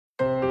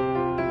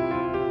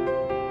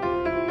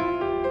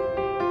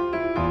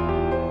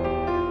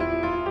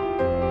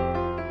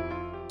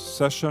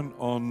session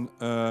on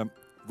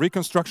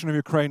reconstruction of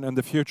Ukraine and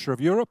the future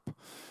of Europe.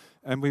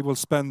 And we will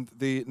spend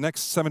the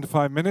next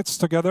 75 minutes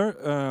together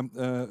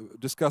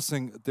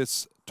discussing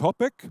this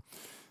topic.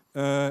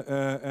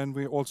 And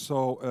we also,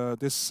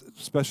 this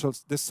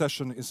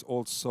session is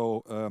also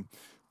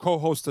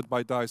co-hosted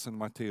by DiCE, and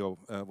Matteo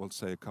will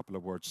say a couple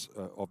of words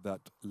of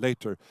that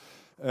later.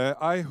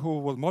 I who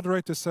will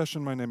moderate this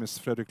session, my name is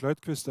Fredrik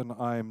Löjdqvist, and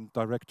I'm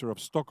director of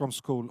Stockholm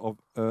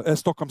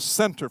Stockholm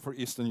Center for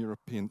Eastern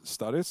European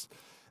Studies,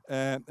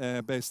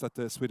 based at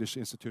the Swedish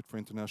Institute for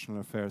International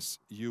Affairs,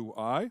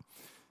 UI.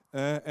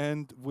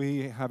 And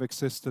we have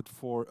existed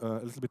for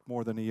a little bit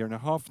more than a year and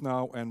a half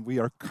now, and we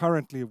are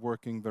currently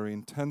working very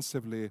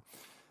intensively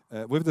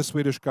with the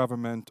Swedish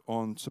government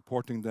on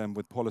supporting them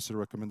with policy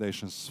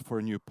recommendations for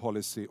a new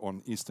policy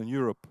on Eastern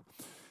Europe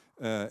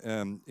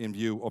in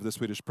view of the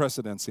Swedish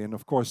Presidency. And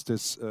of course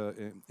this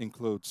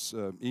includes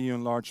EU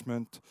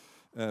enlargement,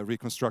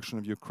 reconstruction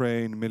of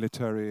Ukraine,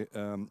 military,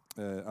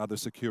 other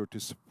security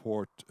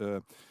support,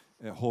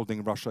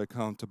 holding Russia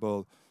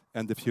accountable,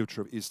 and the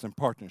future of Eastern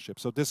Partnership.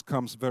 So this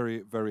comes very,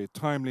 very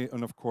timely,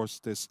 and of course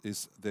this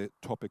is the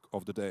topic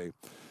of the day.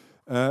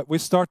 We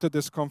started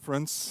this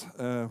conference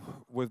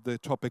with the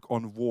topic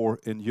on war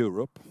in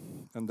Europe,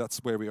 and that's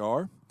where we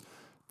are.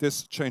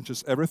 This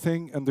changes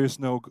everything, and there's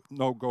no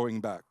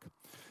going back.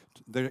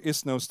 There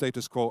is no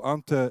status quo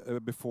ante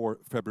before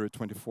February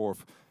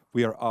 24th.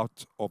 We are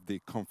out of the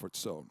comfort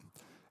zone.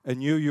 A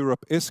new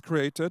Europe is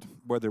created,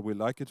 whether we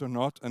like it or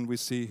not, and we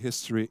see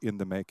history in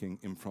the making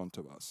in front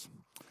of us.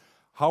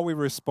 How we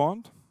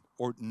respond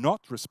or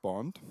not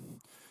respond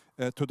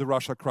to the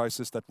Russia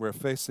crisis that we're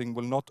facing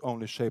will not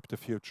only shape the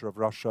future of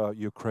Russia,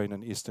 Ukraine,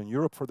 and Eastern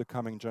Europe for the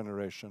coming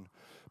generation,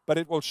 but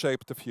it will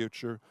shape the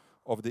future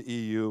of the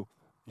EU,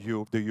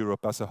 the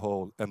Europe as a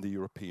whole, and the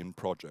European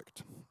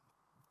project.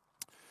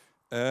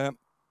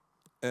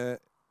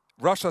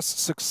 Russia's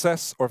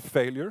success or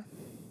failure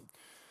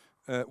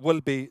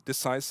will be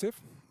decisive,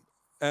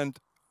 and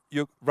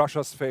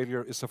Russia's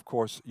failure is, of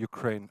course,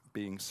 Ukraine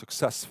being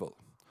successful,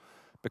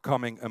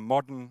 becoming a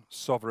modern,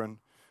 sovereign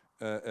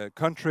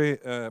country,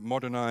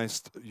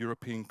 modernized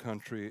European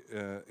country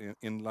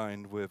in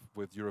line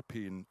with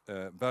European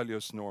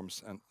values,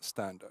 norms, and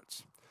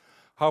standards.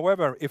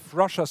 However, if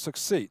Russia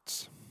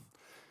succeeds,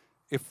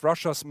 if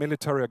Russia's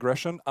military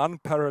aggression,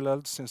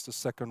 unparalleled since the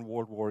Second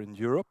World War in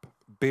Europe,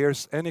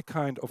 bears any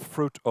kind of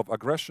fruit of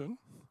aggression,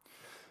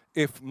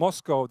 if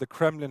Moscow, the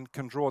Kremlin,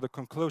 can draw the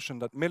conclusion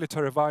that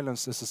military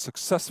violence is a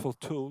successful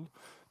tool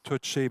to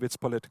achieve its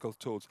political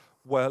tools,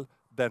 well,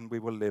 then we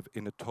will live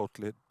in a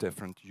totally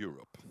different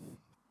Europe.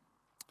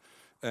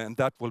 And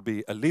that will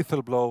be a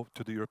lethal blow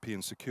to the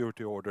European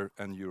security order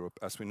and Europe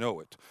as we know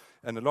it.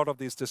 And a lot of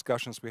these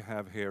discussions we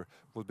have here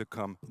will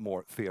become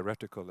more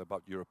theoretical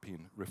about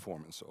European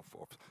reform and so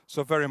forth.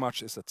 So very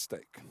much is at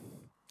stake.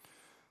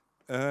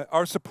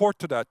 Our support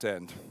to that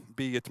end,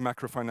 be it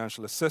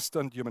macro-financial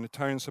assistance,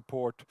 humanitarian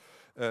support,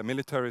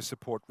 military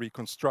support,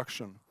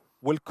 reconstruction,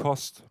 will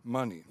cost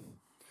money.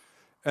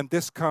 And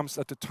this comes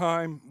at a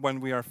time when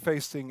we are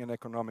facing an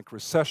economic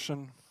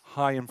recession,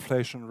 high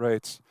inflation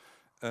rates,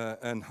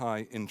 and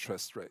high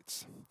interest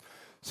rates.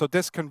 So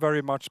this can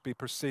very much be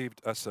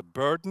perceived as a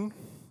burden,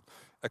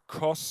 a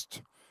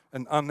cost,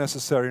 an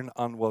unnecessary and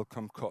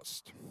unwelcome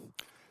cost.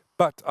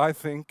 But I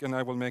think, and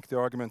I will make the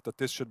argument, that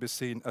this should be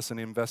seen as an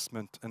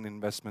investment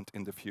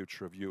in the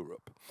future of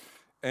Europe,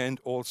 and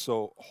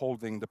also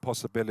holding the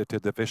possibility,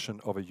 the vision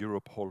of a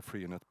Europe whole,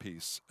 free and at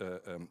peace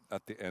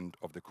at the end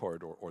of the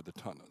corridor or the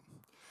tunnel.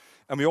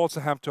 And we also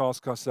have to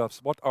ask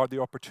ourselves, what are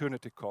the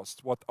opportunity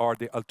costs? What are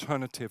the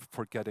alternatives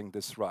for getting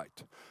this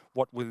right?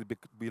 What will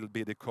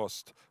be the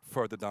cost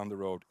further down the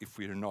road if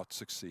we do not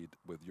succeed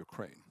with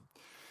Ukraine?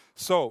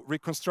 So,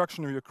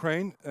 reconstruction of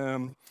Ukraine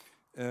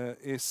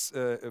is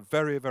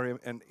very, very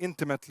and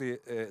intimately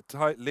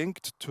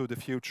linked to the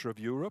future of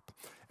Europe.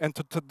 And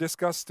to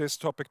discuss this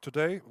topic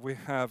today, we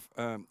have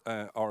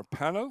our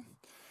panel,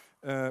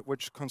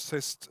 which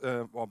consists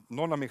of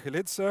Nona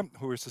Michelidze,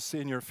 who is a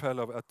senior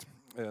fellow at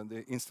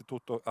the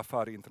Istituto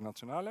Affari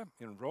Internazionale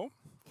in Rome.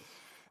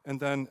 And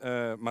then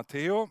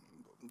Matteo,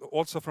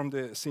 also from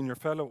the senior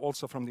fellow,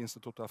 also from the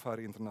Istituto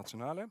Affari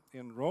Internazionale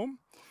in Rome.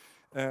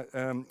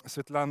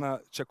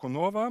 Svetlana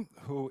Chekonova,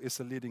 who is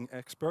a leading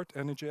expert,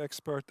 energy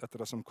expert at the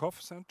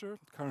Razumkov Center,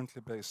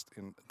 currently based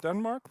in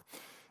Denmark.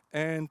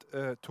 And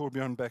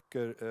Torbjörn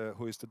Becker,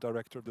 who is the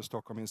director of the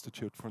Stockholm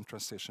Institute for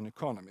Transition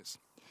Economies.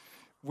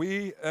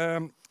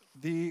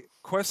 The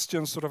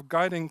questions, sort of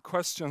guiding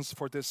questions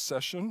for this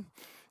session,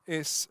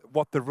 is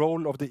what the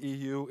role of the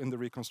EU in the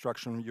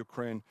reconstruction of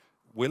Ukraine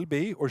will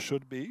be or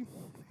should be,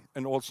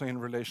 and also in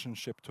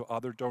relationship to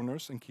other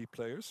donors and key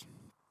players.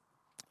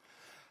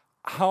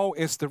 How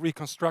is the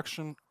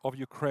reconstruction of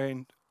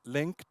Ukraine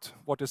linked?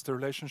 What is the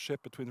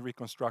relationship between the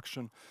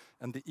reconstruction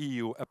and the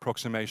EU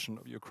approximation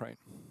of Ukraine?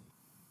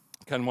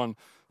 Can one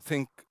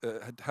think,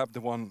 have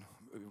the one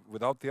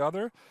without the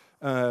other?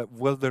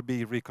 Will there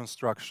be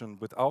reconstruction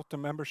without the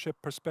membership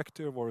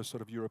perspective or a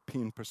sort of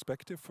European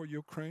perspective for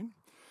Ukraine?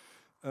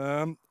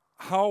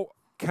 How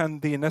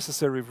can the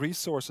necessary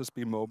resources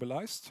be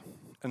mobilized?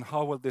 And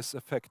how will this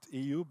affect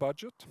EU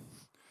budget?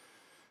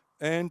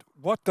 And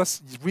what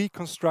does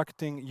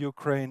reconstructing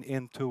Ukraine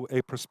into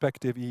a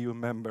prospective EU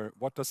member,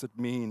 what does it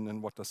mean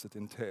and what does it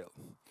entail?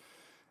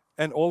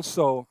 And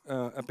also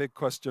a big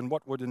question,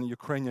 what would an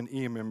Ukrainian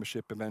EU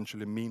membership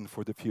eventually mean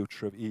for the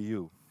future of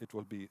EU? It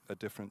will be a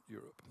different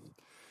Europe.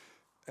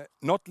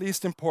 Not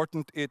least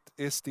important, it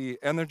is the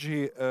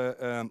energy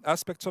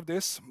aspects of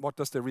this. What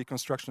does the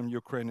reconstruction of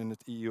Ukraine in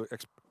the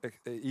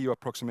EU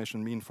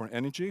approximation mean for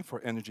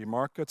energy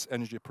markets,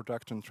 energy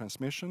production and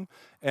transmission,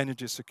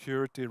 energy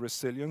security,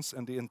 resilience,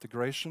 and the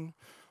integration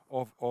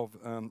of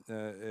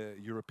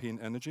European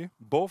energy,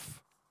 both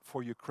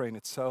for Ukraine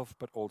itself,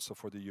 but also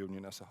for the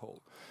Union as a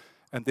whole.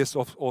 And this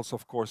also,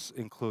 of course,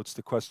 includes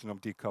the question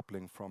of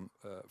decoupling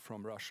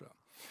from Russia.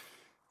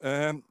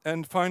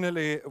 And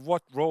finally,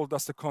 what role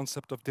does the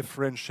concept of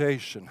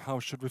differentiation, how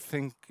should we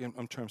think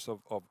in terms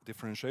of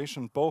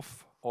differentiation,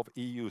 both of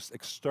EU's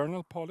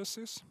external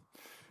policies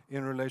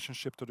in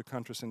relationship to the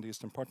countries in the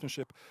Eastern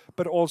Partnership,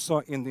 but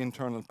also in the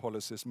internal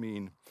policies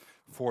mean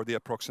for the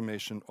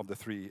approximation of the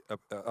three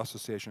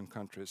association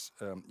countries,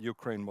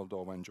 Ukraine,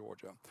 Moldova, and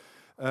Georgia.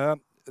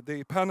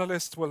 The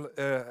panelists will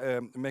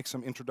make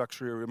some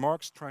introductory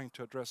remarks trying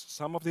to address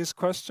some of these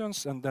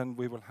questions, and then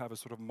we will have a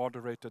sort of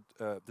moderated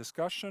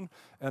discussion,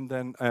 and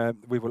then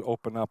we will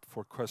open up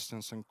for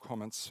questions and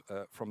comments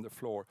from the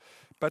floor.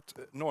 But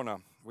Norna,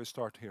 we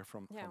start here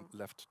from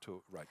left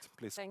to right.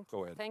 Please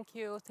go ahead. Thank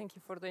you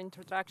for the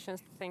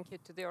introductions. Thank you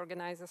to the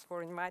organizers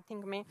for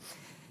inviting me.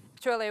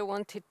 Actually, I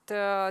wanted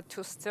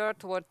to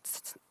start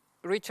what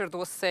Richard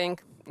was saying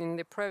in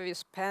the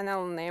previous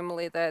panel,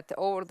 namely that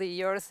over the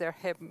years there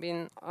have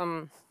been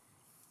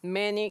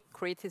many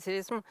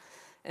criticism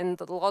and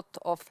a lot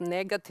of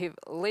negative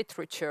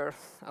literature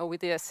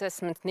with the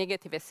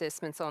negative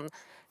assessments on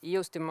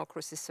EU's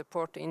democracy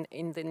support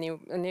in the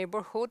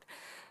neighborhood.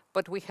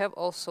 But we have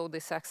also the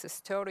success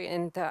story,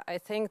 and I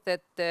think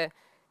that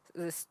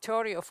the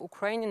story of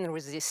Ukrainian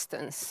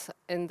resistance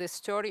and the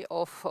story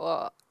of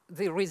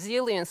the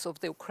resilience of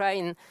the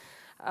Ukraine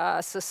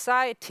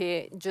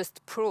society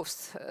just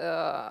proves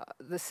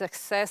the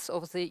success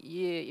of the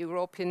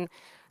European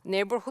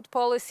neighborhood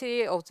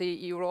policy, of the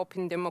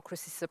European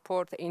democracy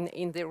support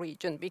in the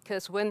region.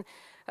 Because when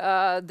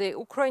the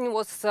Ukraine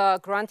was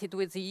granted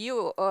with the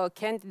EU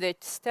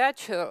candidate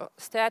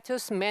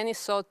status, many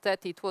thought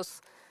that it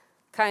was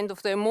kind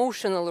of the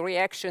emotional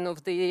reaction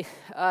of the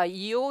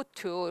EU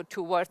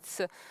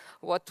towards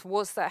what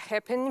was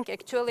happening.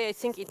 Actually, I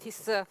think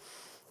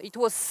it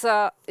was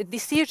a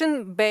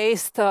decision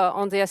based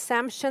on the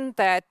assumption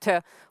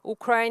that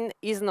Ukraine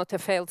is not a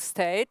failed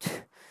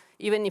state,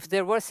 even if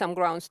there were some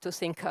grounds to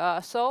think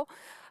so,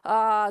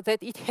 that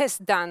it has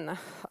done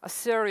a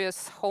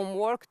serious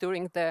homework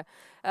during the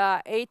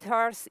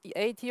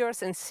 8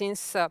 years, and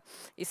since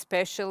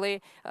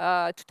especially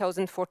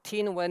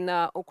 2014 when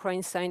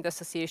Ukraine signed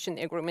association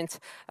agreements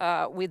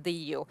with the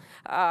EU.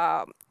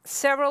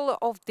 Several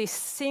of these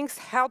things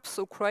helps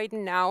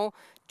Ukraine now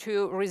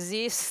to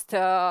resist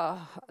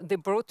the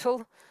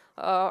brutal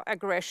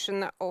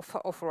aggression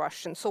of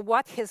Russia. So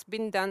what has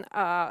been done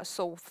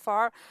so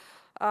far?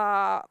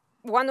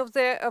 One of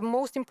the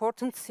most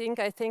important things,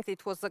 I think,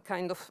 it was a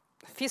kind of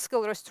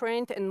fiscal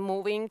restraint and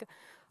moving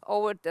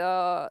over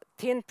the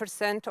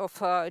 10% of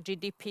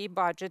GDP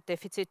budget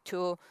deficit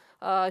to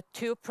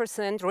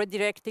 2%,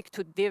 redirecting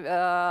to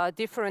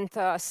different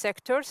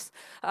sectors.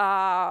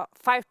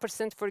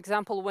 5%, for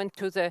example, went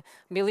to the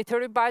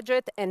military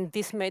budget, and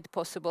this made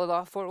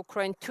possible for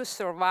Ukraine to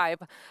survive,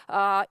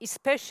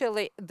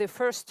 especially the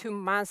first 2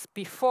 months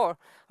before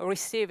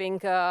receiving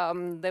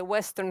the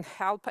Western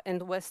help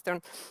and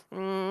Western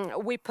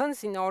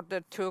weapons in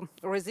order to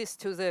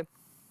resist to the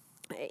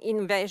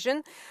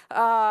invasion.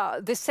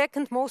 The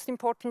second most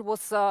important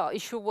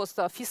issue was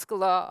fiscal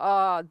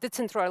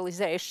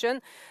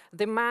decentralization,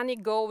 the money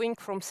going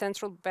from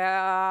central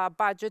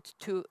budget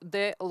to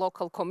the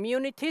local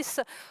communities,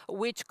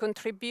 which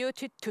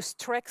contributed to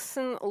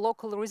strengthen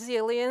local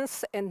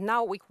resilience. And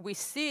now we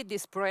see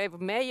these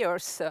brave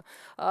mayors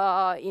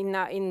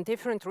in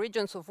different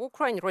regions of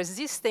Ukraine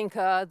resisting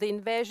the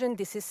invasion.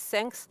 This is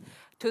thanks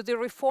to the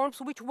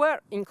reforms which were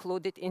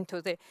included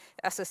into the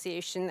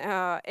association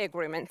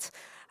agreement.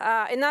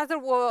 Another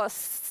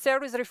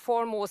serious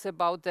reform was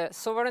about the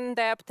sovereign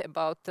debt,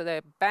 about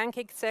the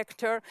banking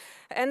sector,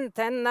 and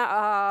then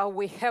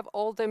we have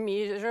all the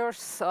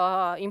measures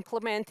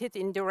implemented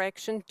in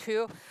direction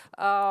to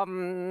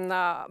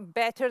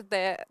better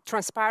the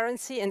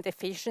transparency and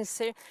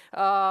efficiency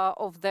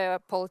of the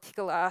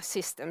political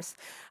systems.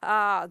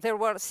 There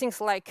were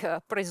things like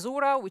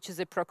Presura, which is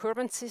a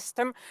procurement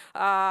system,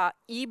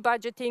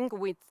 e-budgeting,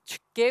 which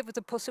gave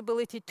the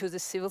possibility to the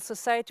civil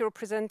society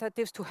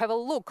representatives to have a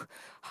look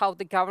how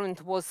the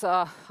government was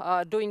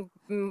doing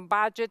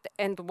budget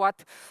and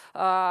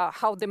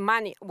how the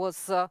money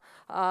was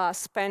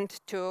spent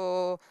spent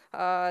to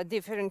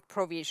different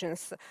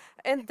provisions.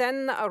 And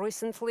then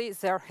recently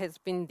there has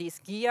been this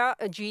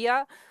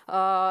GIA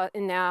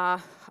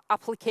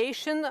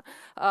application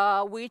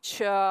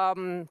which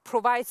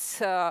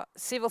provides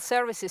civil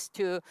services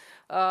to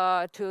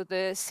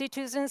the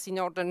citizens in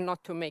order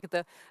not to make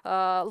the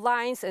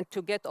lines and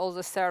to get all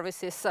the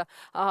services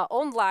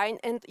online.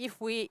 And if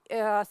we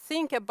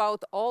think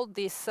about all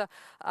these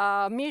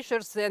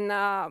measures, then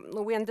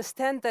we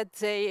understand that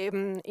they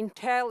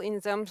entail in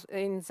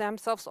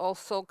themselves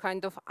also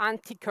kind of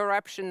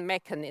anti-corruption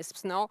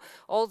mechanisms. No,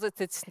 all the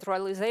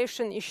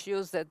decentralization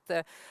issues that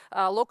the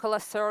local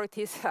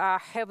authorities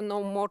have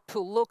no more to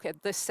look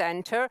at the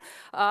center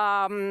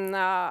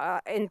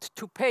and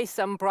to pay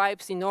some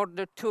bribes in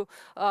order to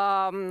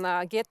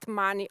get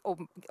money,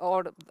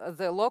 or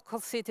the local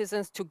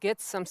citizens to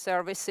get some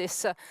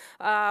services.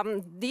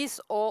 These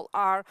all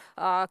are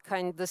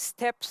kind of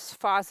steps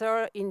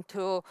further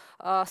into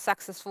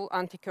successful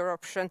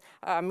anti-corruption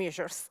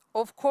measures.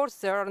 Of course,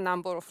 there are a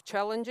number of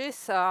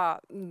challenges.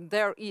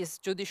 There is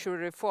judicial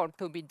reform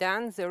to be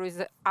done. There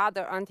is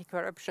other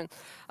anti-corruption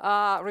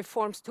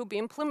reforms to be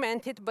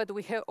implemented, but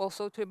we have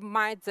also to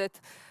admit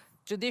that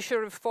judicial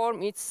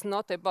reform, it's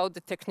not about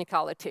the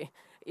technicality.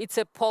 It's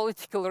a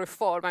political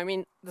reform. I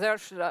mean,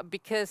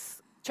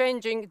 because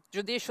changing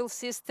judicial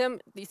system,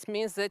 this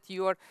means that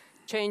you are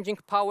changing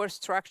power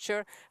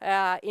structure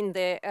in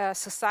the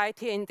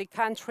society, in the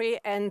country,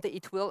 and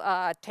it will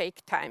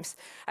take time.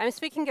 I'm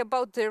speaking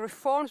about the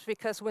reforms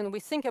because when we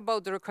think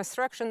about the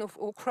reconstruction of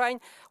Ukraine,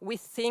 we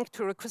think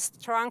to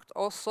reconstruct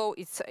also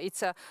its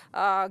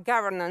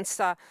governance.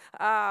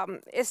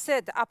 As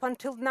said, up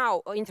until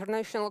now,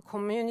 international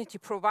community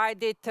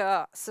provided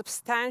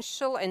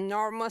substantial,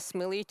 enormous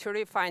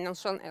military,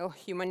 financial, and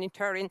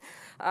humanitarian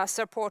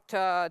support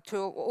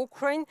to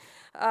Ukraine.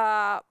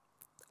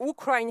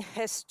 Ukraine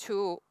has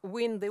to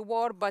win the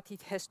war, but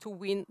it has to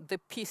win the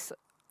peace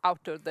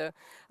after the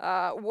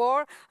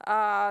war.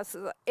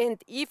 And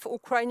if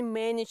Ukraine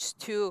manages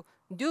to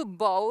do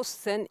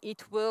both, then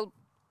it will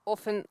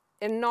often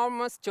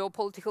enormous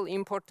geopolitical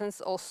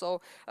importance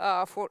also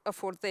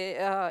for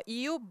the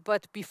EU.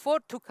 But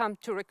before to come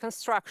to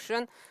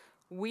reconstruction,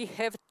 we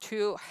have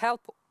to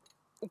help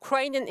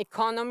Ukrainian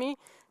economy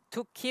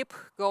to keep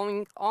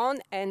going on,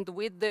 and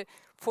with the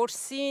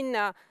foreseen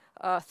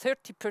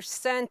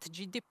 30%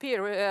 GDP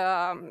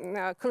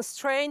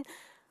constraint,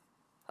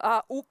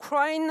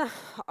 Ukraine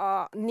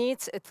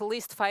needs at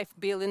least 5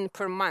 billion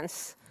per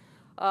month,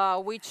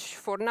 which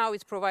for now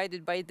is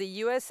provided by the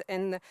US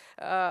and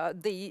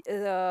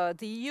the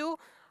EU.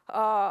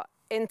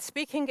 And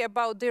speaking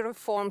about the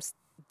reforms,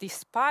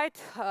 despite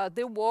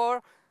the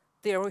war,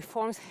 the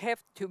reforms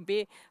have to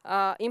be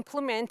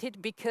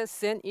implemented, because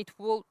then it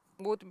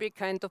would be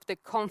kind of the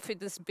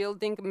confidence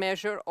building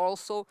measure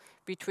also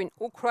between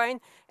Ukraine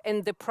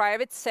and the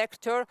private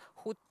sector,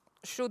 who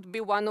should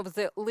be one of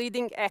the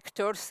leading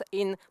actors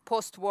in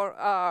post-war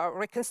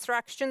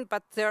reconstruction.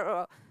 But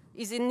there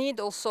is a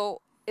need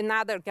also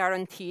another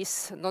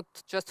guarantees, not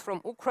just from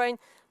Ukraine,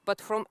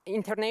 but from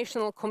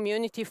international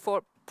community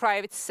for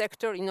private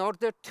sector in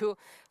order to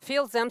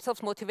feel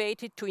themselves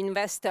motivated to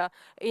invest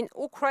in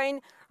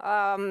Ukraine,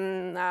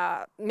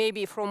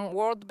 maybe from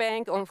World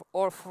Bank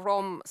or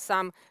from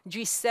some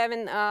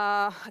G7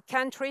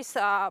 countries,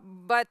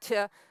 but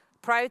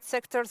private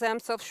sectors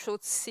themselves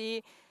should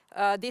see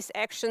this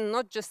action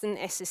not just an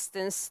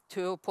assistance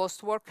to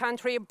post-war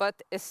country, but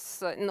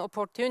as an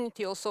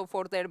opportunity also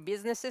for their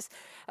businesses,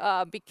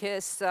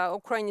 because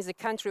Ukraine is a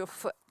country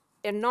of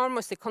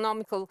enormous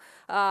economical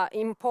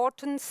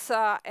importance,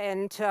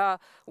 and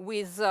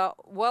with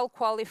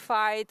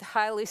well-qualified,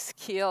 highly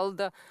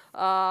skilled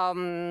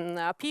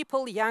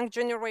people, young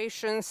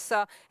generations,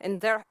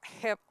 and there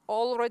have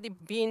already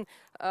been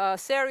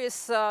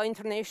serious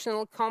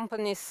international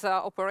companies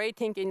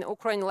operating in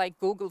Ukraine, like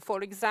Google,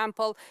 for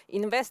example,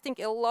 investing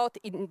a lot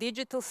in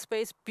digital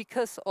space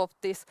because of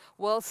this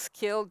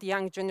well-skilled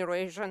young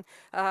generation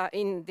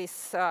in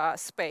this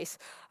space.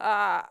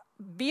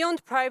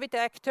 Beyond private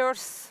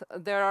actors,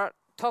 there are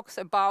talks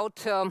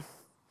about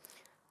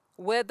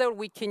whether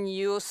we can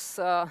use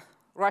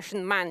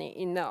Russian money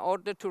in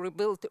order to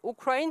rebuild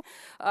Ukraine.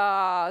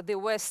 The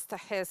West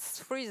has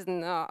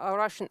frozen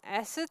Russian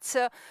assets.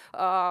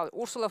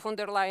 Ursula von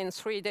der Leyen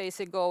 3 days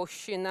ago,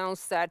 she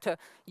announced that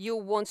EU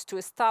wants to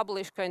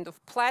establish kind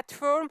of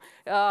platform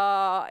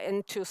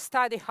and to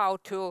study how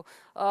to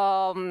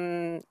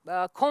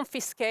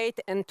confiscate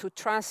and to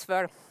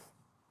transfer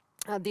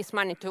this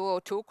money to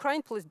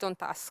Ukraine. Please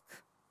don't ask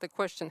the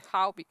question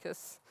how,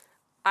 because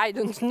I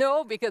don't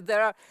know, because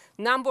there are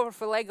a number of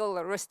legal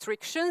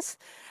restrictions,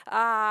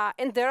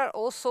 and there are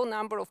also a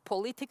number of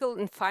political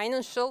and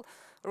financial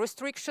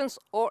restrictions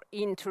or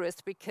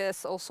interest,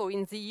 because also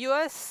in the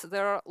US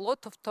there are a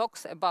lot of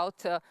talks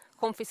about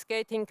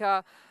confiscating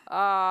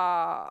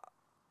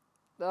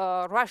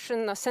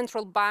Russian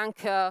central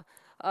bank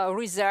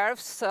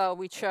reserves,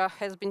 which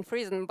has been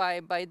frozen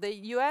by the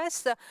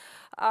US.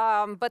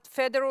 But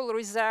Federal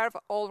Reserve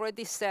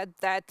already said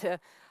that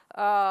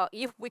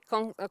if we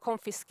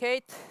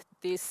confiscate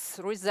these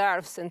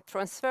reserves and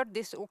transfer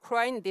this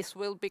Ukraine, this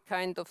will be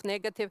kind of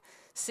negative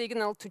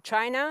signal to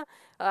China,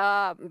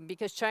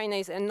 because China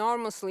is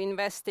enormously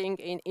investing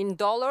in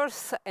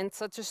dollars, and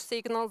such a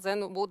signal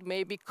then would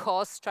maybe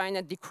cause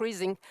China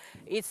decreasing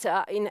its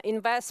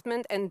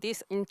investment, and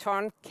this in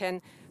turn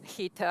can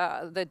hit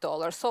the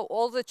dollar. So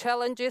all the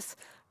challenges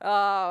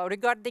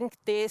regarding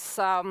this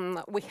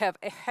we have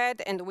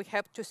ahead, and we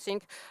have to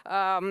think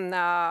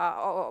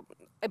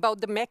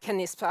about the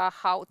mechanism,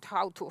 how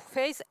to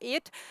face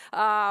it.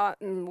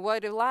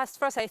 Very last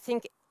first, I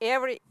think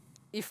every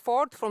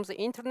effort from the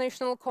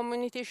international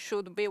community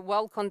should be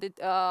well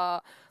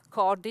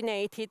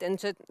coordinated,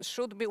 and it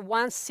should be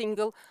one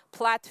single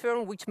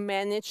platform which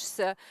manages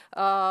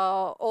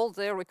all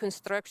the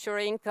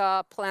reconstructing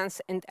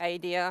plans and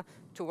idea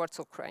towards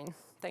Ukraine.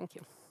 Thank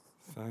you.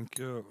 Thank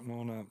you,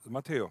 Mona.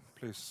 Matteo,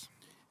 please.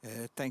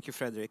 Thank you,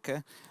 Frederick.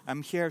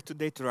 I'm here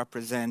today to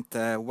represent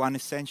one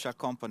essential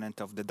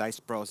component of the DiCE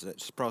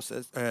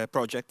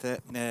project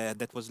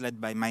that was led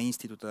by my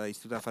institute,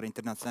 Istituto Affari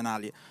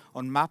Internazionali,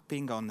 on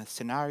mapping on a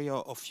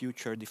scenario of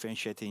future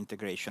differentiated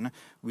integration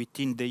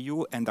within the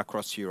EU and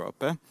across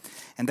Europe.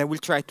 And I will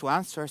try to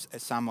answer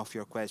some of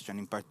your questions,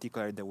 in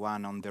particular the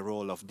one on the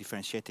role of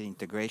differentiated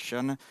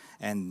integration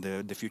and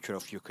the future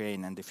of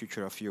Ukraine and the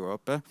future of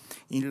Europe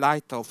in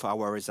light of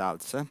our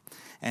results.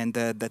 And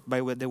that,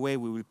 by the way,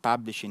 we will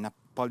publish in a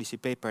policy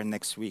paper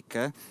next week,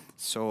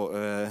 so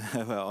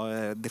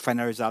the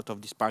final result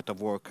of this part of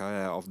work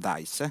of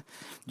DiCE.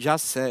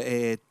 Just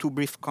two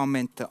brief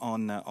comment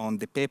on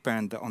the paper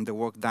and on the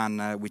work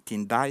done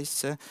within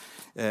DiCE.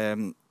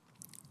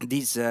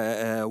 This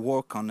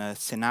work on a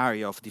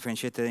scenario of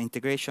differentiated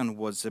integration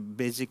was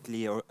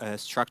basically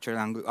structured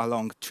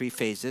along three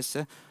phases.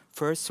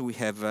 First, we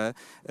have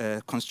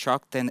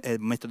constructed a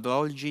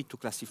methodology to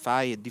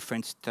classify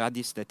different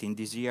studies that in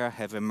this year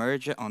have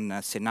emerged on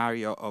a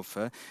scenario of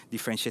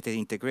differentiated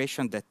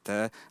integration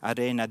that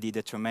Arena did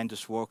a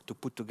tremendous work to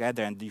put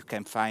together, and you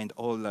can find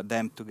all of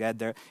them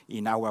together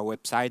in our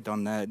website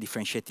on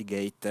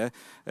Differentiatigate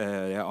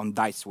on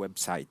DiCE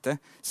website.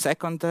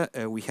 Second,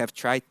 we have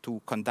tried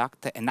to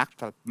conduct an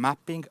actual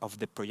mapping of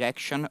the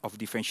projection of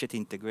differentiated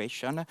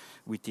integration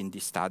within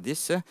these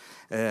studies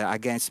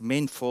against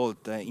main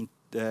fault in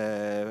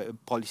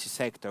policy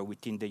sector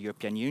within the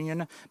European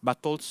Union,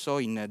 but also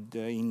in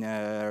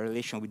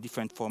relation with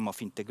different forms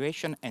of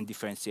integration and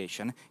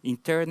differentiation,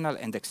 internal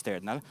and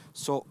external.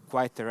 So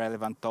quite a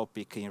relevant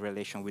topic in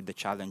relation with the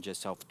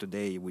challenges of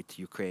today with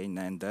Ukraine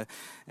and the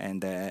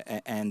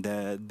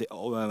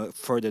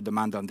further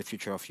demand on the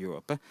future of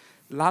Europe.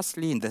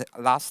 Lastly, in the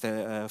last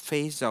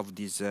phase of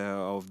this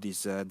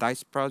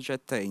DiCE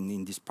project,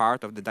 in this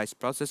part of the DiCE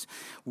process,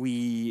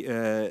 we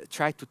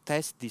try to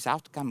test this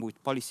outcome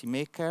with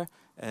policymakers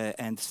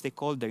and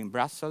stakeholders in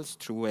Brussels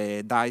through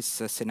a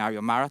DiCE scenario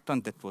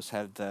marathon that was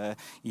held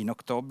in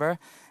October.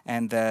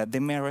 And the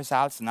main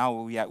results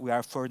now we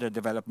are further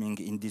developing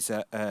in this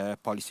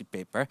policy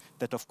paper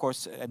that, of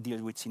course,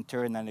 deals with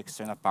internal and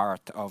external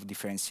part of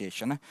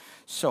differentiation.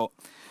 So,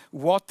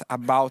 what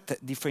about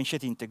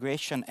differentiated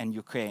integration and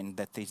Ukraine?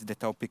 That is the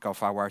topic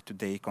of our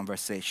today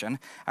conversation.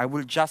 I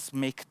will just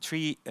make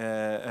three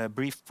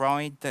brief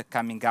points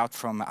coming out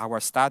from our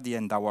study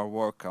and our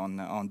work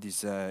on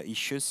these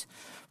issues.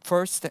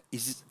 First,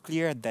 it's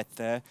clear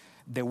that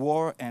the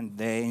war and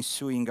the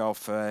ensuing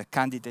of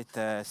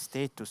candidate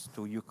status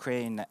to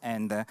Ukraine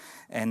and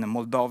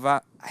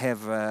Moldova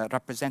have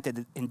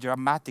represented a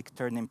dramatic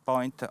turning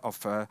point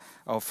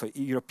of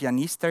European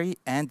history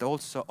and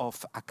also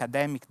of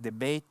academic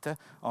debate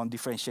on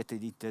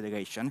differentiated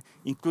integration,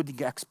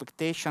 including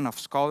expectation of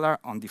scholars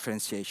on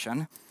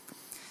differentiation.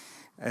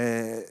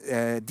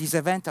 This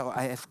event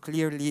I have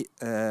clearly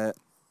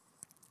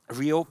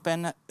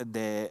reopen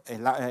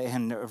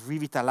and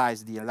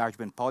revitalize the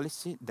enlargement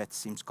policy that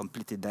seems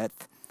completely dead,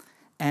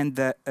 and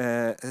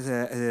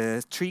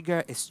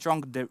trigger a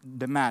strong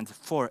demand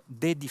for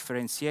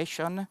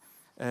de-differentiation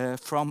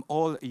from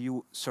all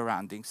EU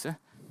surroundings,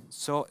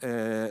 so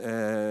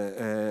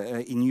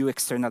in new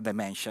external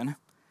dimension.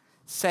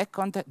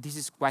 Second, this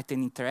is quite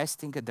an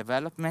interesting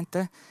development,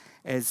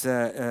 as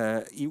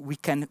we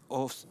can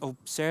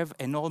observe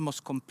an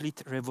almost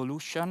complete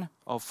revolution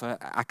of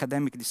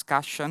academic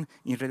discussion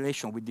in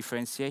relation with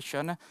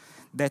differentiation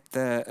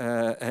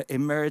that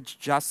emerged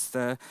just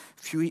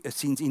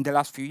since in the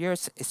last few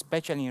years,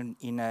 especially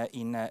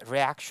in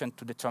reaction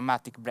to the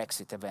traumatic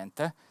Brexit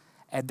event.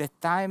 At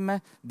that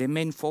time, the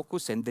main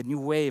focus and the new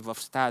wave of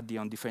study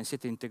on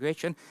differentiated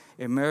integration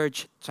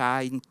emerged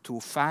trying to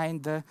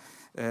find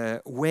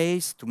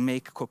ways to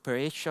make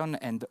cooperation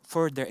and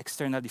further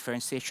external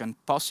differentiation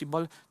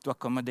possible to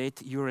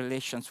accommodate EU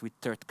relations with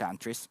third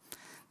countries.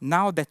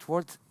 Now that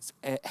word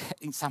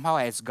somehow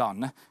has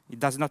gone. It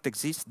does not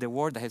exist. The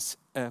world has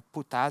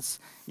put us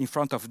in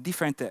front of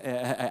different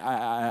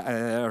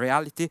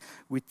reality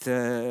with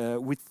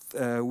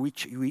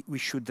which we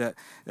should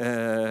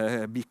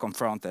be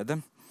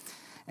confronted.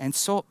 And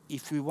so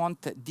if we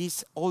want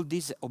all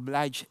this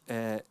oblige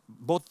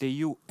both the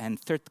EU and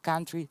third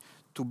country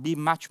to be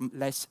much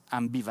less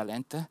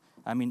ambivalent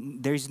I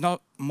mean, there is no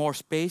more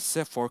space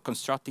for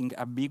constructing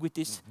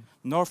ambiguities,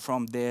 nor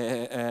from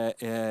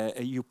the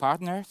EU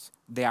partners.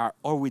 They are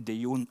or with the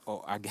EU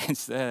or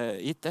against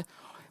it,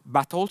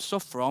 but also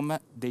from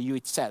the EU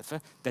itself,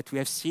 that we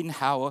have seen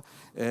how,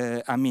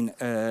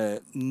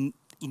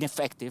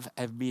 ineffective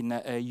have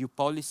been EU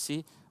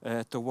policy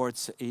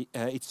towards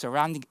its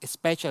surrounding,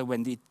 especially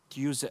when it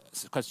uses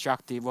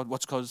constructive,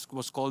 was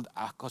called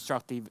a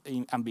constructive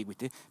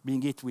ambiguity,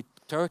 being it with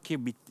Turkey,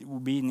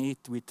 being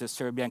it with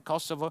Serbia and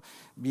Kosovo,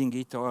 being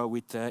it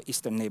with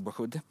Eastern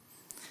neighborhood.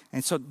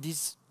 And so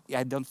this,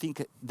 I don't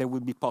think that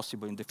will be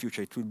possible in the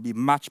future. It will be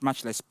much,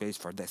 much less space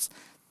for this.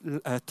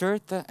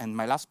 Third, and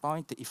my last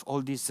point, if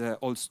all this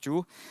holds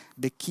true,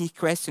 the key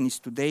question is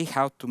today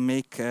how to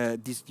make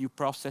this new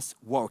process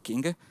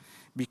working,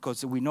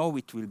 because we know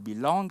it will be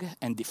long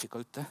and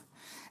difficult.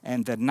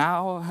 And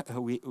now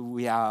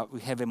we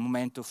have a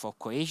momentum for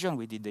cohesion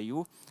within the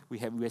EU.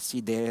 We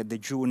see the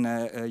June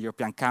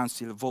European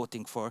Council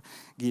voting for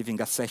giving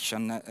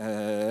accession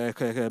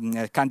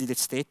candidate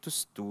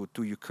status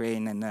to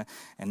Ukraine and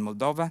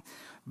Moldova.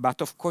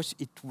 But of course,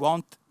 it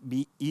won't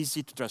be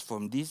easy to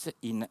transform this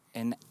in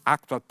an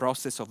actual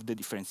process of the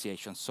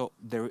differentiation. So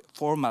the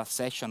formal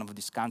accession of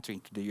this country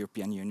into the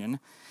European Union.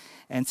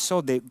 And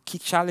so the key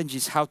challenge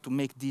is how to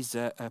make this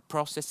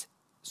process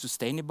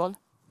sustainable,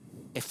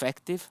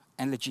 effective,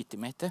 and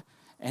legitimate,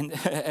 and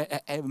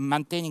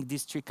maintaining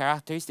these three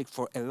characteristics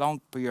for a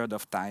long period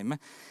of time.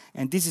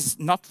 And this is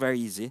not very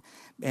easy.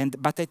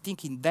 But I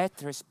think in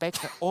that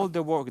respect, all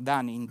the work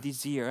done in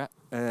this year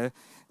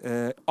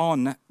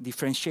on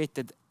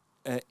differentiated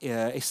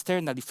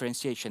external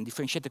differentiation,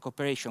 differentiated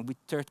cooperation with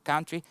third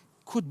country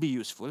could be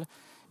useful,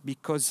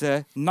 because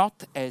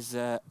not as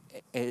a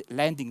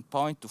landing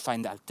point to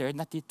find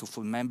alternative to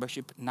full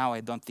membership, now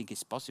I don't think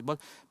it's possible,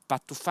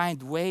 but to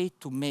find way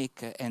to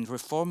make and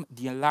reform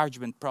the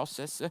enlargement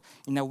process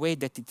in a way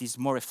that it is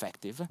more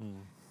effective.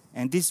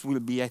 And this will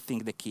be, I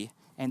think, the key.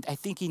 And I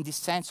think in this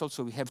sense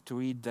also we have to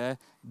read the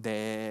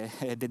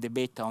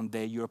debate on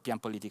the European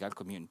political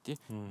community.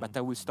 But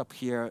I will stop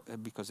here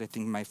because I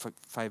think my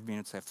 5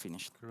 minutes have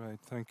finished. Great,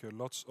 thank you.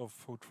 Lots of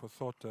food for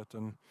thought that,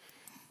 and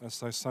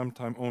as I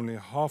sometimes only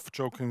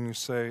half-jokingly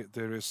say,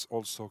 there is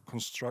also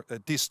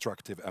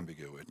destructive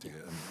ambiguity,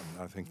 and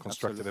I think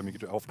constructive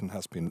ambiguity often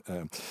has been.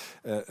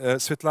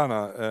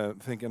 Svetlana,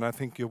 I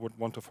think you would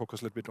want to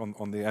focus a little bit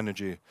on the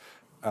energy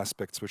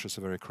aspects, which is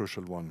a very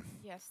crucial one.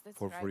 Yes, that's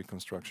for right.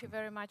 Reconstruction. Thank you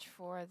very much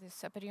for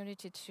this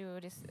opportunity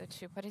to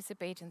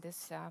participate in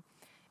this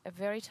a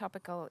very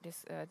topical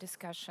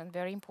discussion,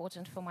 very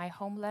important for my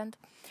homeland.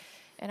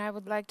 And I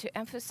would like to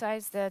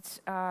emphasize that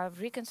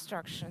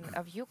reconstruction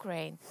of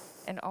Ukraine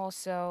and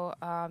also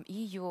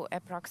EU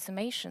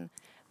approximation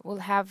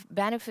will have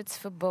benefits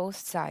for both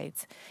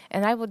sides.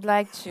 And I would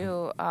like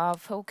to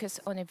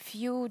focus on a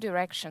few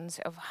directions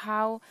of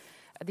how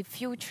the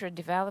future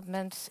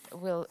development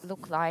will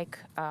look like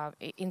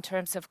in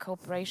terms of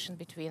cooperation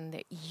between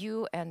the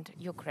EU and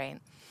Ukraine.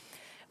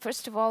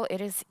 First of all,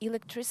 it is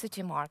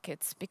electricity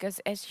markets,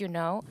 because as you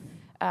know,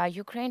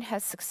 Ukraine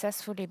has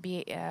successfully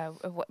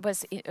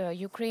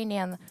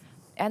Ukrainian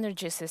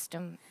energy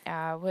system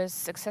was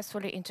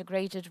successfully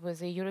integrated with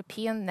the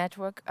European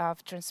network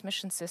of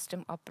transmission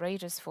system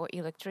operators for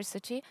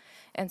electricity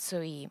and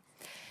SOE.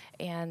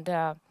 And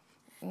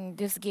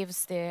this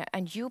gives a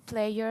new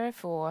player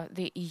for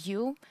the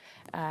EU,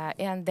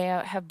 and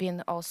there have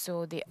been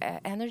also the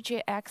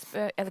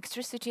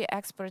electricity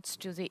experts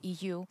to the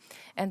EU,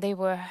 and they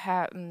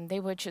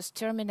were just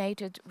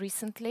terminated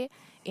recently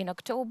in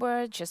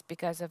October just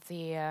because of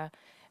the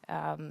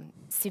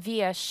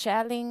severe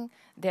shelling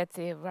that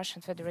the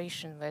Russian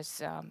Federation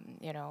was,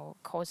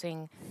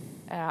 causing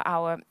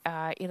our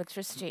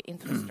electricity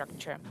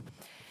infrastructure.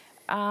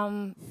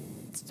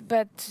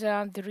 But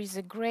there is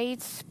a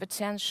great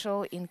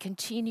potential in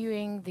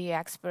continuing the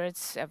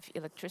exports of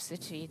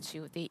electricity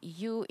to the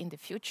EU in the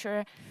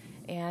future,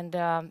 and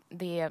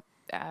the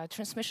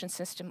transmission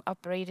system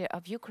operator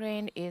of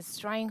Ukraine is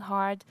trying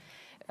hard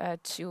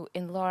to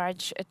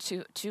enlarge,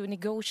 to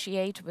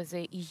negotiate with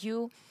the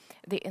EU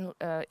the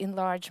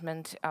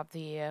enlargement of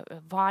the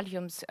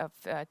volumes of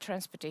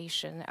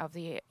transportation of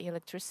the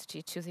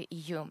electricity to the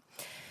EU.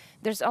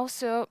 There's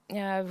also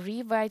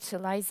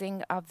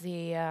revitalizing of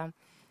the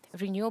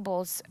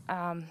renewables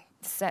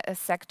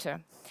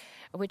sector,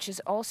 which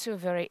is also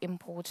very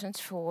important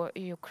for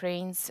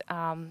Ukraine's,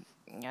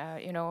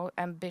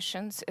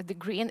 ambitions, the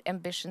green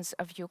ambitions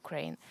of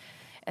Ukraine.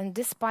 And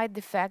despite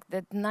the fact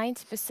that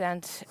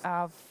 90%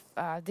 of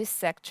this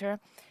sector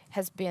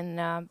has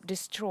been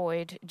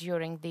destroyed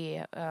during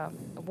the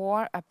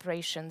war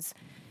operations,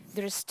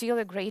 there is still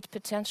a great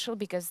potential,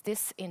 because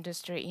this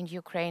industry in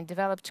Ukraine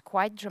developed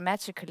quite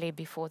dramatically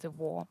before the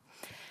war.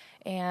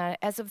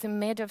 As of the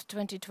mid of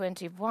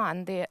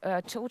 2021, the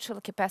total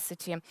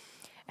capacity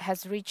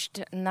has reached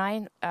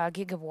 9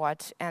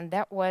 gigawatts, and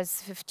that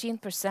was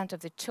 15% of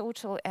the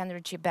total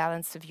energy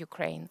balance of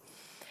Ukraine.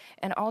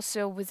 And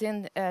also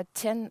within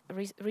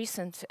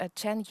recent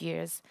 10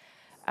 years,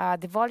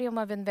 the volume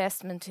of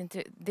investment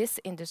into this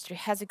industry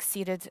has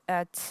exceeded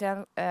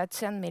 10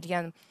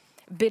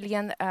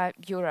 billion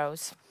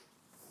euros.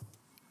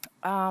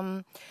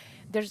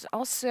 There's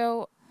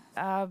also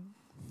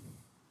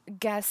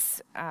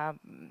gas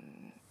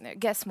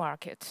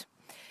market,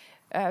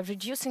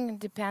 reducing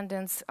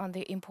dependence on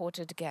the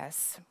imported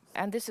gas.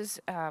 And this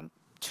is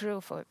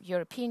true for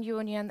European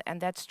Union,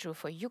 and that's true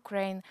for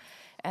Ukraine.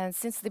 And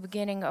since the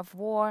beginning of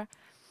war,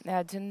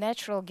 the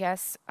natural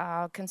gas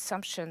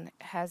consumption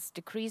has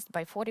decreased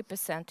by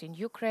 40% in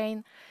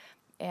Ukraine,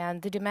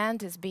 and the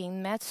demand is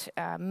being met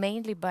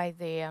mainly by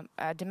the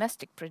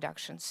domestic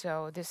production.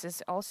 So this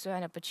is also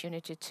an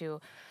opportunity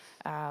to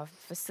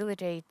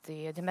facilitate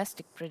the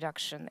domestic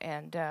production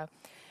and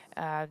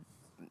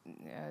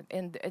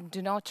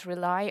do not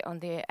rely on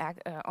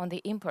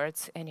the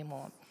imports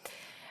anymore,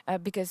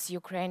 because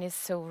Ukraine is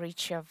so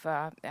rich of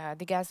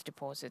the gas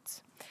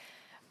deposits.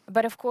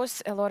 But of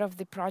course, a lot of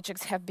the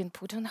projects have been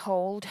put on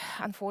hold,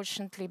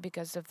 unfortunately,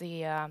 because of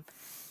the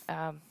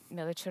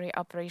military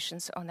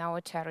operations on our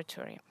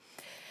territory.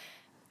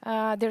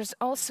 There's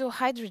also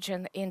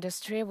hydrogen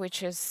industry,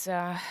 which is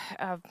a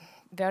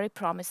very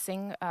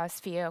promising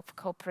sphere of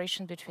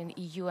cooperation between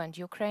EU and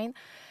Ukraine.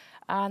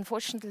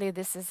 Unfortunately,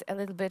 this is a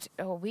little bit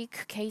a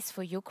weak case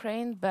for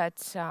Ukraine,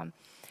 but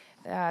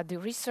the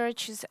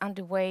research is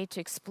underway to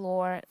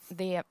explore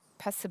the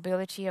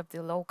possibility of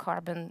the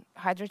low-carbon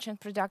hydrogen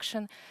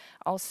production,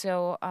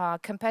 also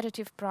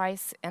competitive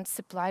price and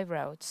supply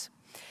routes.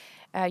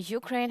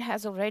 Ukraine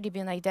has already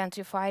been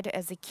identified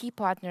as a key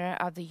partner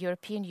of the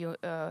European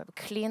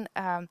Clean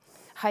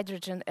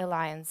Hydrogen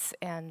Alliance,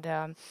 and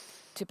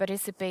to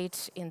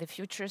participate in the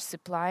future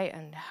supply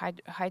and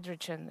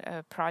hydrogen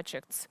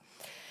projects.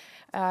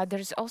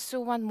 There's also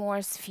one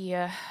more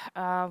sphere,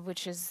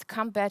 which is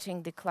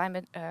combating the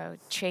climate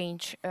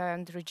change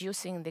and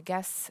reducing the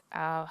gas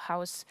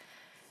house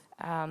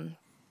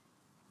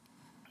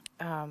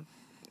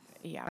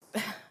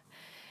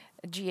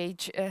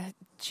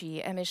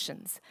GHG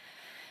emissions.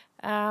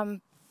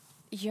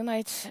 You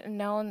might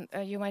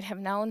have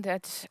known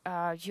that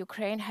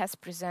Ukraine has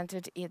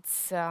presented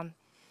its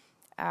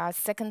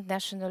second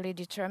nationally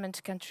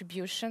determined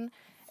contribution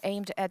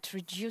aimed at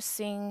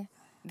reducing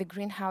the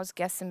greenhouse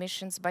gas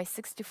emissions by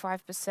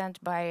 65%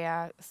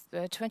 by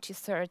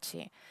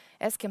 2030,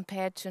 as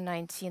compared to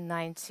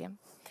 1990.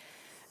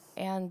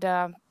 And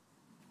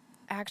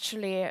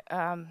actually,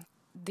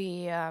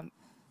 the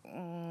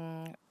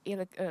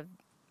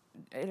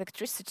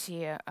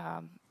electricity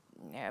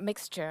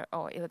mixture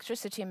or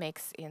electricity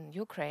mix in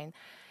Ukraine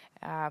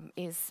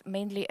is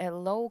mainly a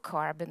low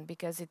carbon,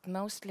 because it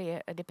mostly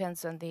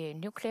depends on the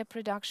nuclear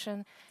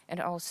production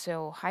and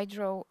also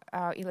hydro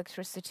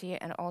electricity,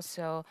 and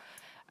also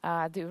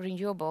the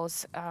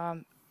renewables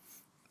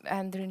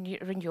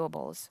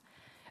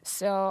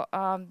So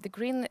the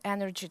green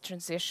energy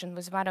transition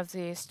was one of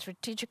the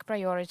strategic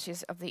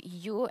priorities of the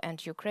EU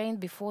and Ukraine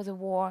before the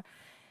war,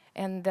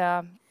 and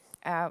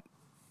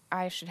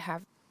I should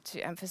have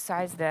to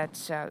emphasize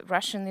that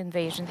Russian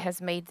invasion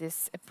has made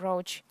this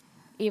approach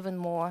even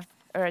more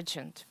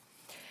urgent.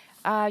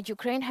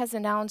 Ukraine has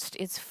announced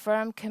its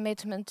firm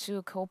commitment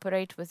to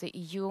cooperate with the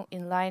EU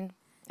in line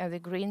with the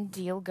Green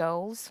Deal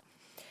goals.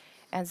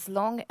 As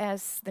long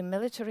as the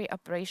military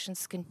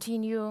operations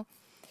continue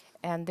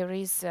and there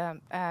is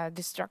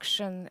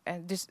destruction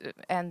and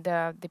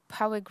the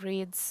power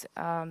grids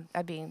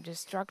are being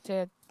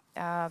destructed,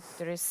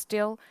 there is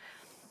still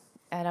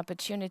an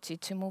opportunity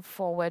to move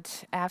forward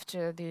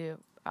after the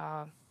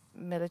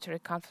military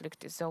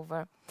conflict is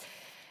over.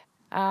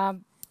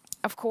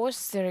 Of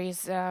course, there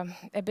is a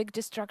big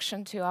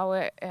destruction to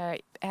our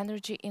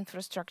energy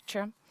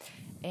infrastructure,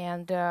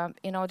 and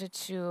in order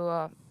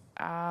to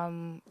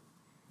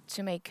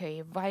make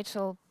a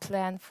vital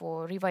plan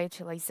for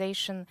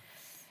revitalization,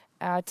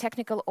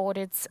 technical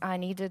audits are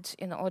needed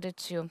in order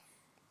to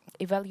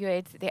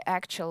evaluate the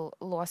actual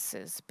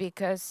losses,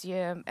 because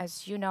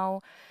as you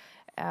know,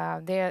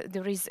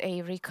 there is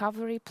a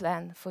recovery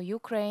plan for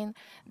Ukraine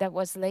that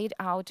was laid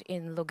out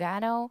in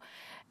Lugano,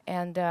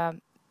 and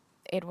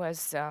it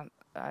was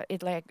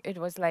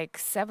like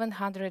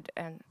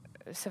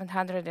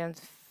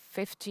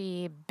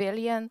 750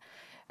 billion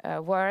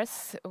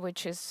worth,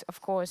 which is of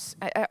course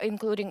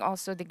including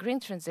also the green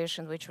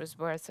transition, which was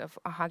worth of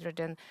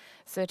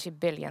 130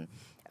 billion.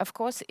 Of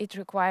course, it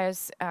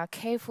requires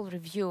careful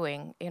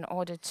reviewing in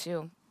order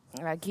to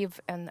give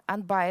an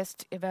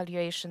unbiased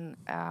evaluation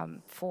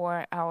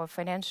for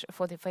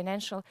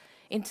the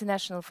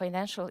international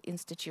financial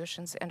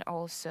institutions and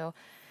also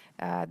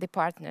the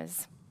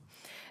partners.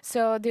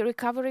 So the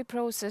recovery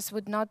process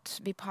would not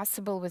be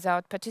possible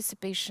without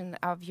participation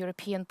of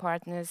European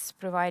partners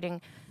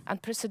providing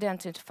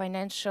unprecedented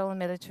financial,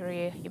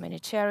 military,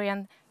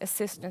 humanitarian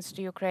assistance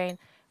to Ukraine,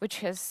 which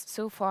has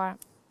so far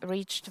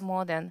reached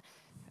more than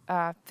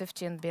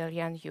 15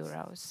 billion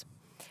euros.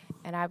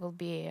 And I will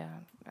be,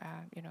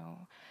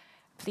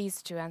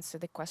 pleased to answer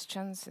the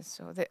questions.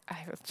 So I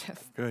will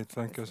just... Great,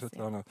 thank you,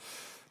 Svetlana.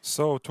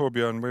 So,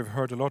 Torbjörn, we've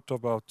heard a lot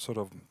about sort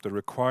of the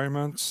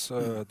requirements,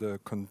 the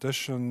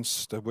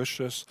conditions, the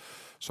wishes.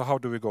 So how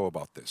do we go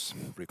about this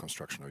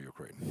reconstruction of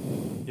Ukraine?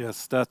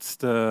 Yes, that's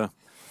the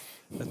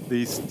at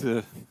least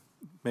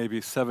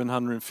maybe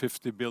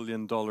 $750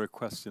 billion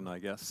question, I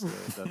guess,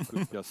 that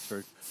we just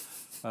heard.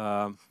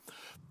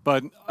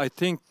 But I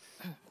think,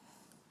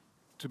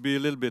 to be a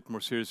little bit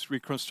more serious,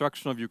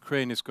 reconstruction of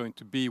Ukraine is going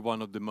to be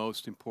one of the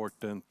most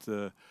important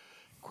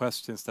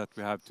questions that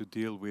we have to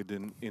deal with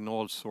in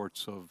all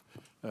sorts of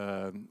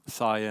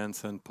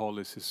science and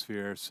policy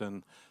spheres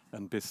and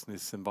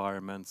business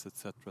environments,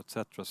 etc.,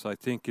 etc. So I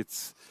think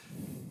it's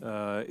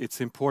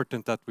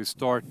important that we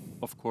start,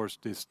 of course,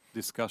 this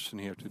discussion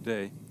here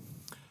today.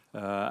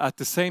 At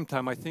the same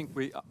time, I think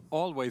we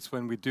always,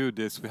 when we do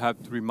this, we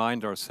have to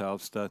remind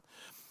ourselves that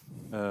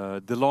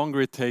the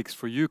longer it takes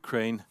for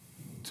Ukraine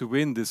to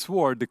win this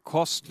war, the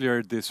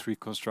costlier this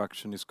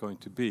reconstruction is going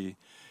to be.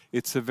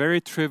 It's a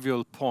very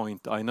trivial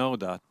point, I know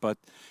that, but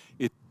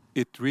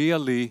it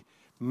really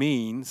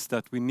means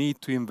that we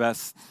need to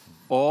invest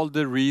all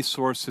the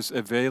resources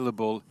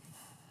available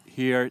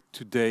here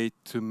today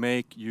to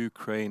make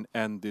Ukraine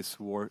end this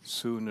war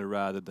sooner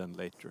rather than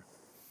later.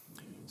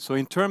 So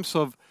in terms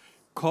of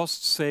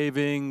cost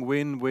saving,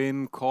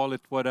 win-win, call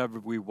it whatever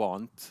we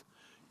want,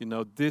 you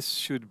know, this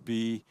should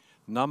be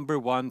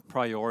 #1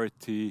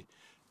 priority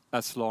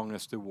as long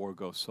as the war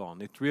goes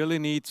on. It really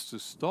needs to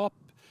stop,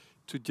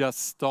 to just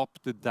stop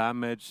the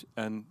damage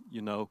and,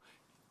 you know,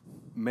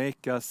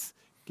 make us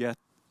get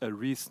a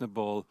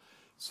reasonable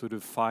sort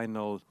of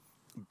final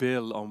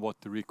bill on what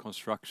the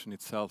reconstruction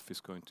itself is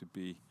going to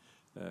be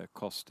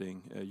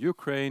costing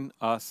Ukraine,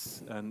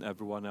 us, and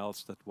everyone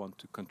else that want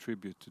to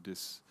contribute to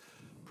this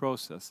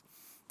process.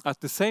 At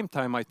the same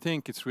time, I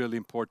think it's really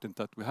important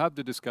that we have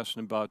the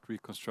discussion about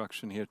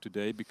reconstruction here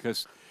today,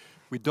 because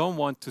we don't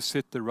want to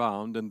sit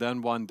around and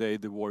then one day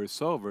the war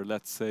is over.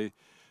 Let's say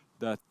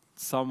that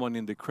someone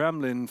in the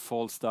Kremlin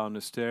falls down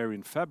a stair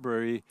in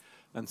February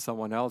and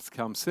someone else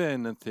comes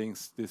in and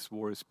thinks this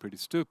war is pretty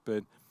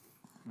stupid.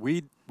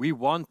 We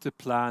want the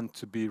plan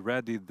to be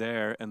ready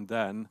there and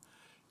then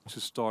to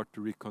start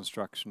the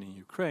reconstruction in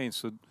Ukraine.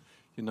 So,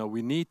 you know,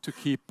 we need to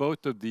keep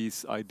both of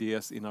these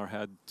ideas in our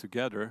head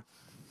together.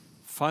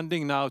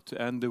 Funding now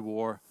to end the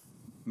war,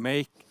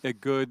 make a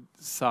good,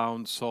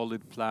 sound,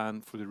 solid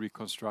plan for the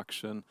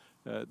reconstruction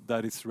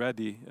that is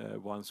ready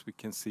once we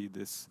can see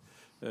this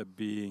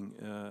being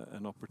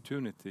an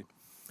opportunity.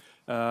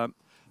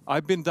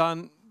 I've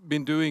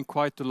been doing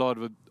quite a lot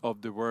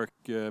of the work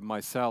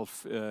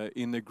myself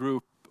in a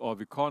group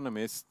of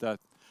economists that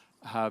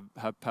have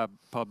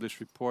published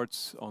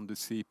reports on the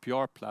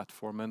CPR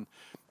platform, and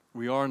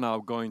we are now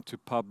going to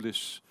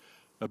publish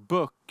a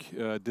book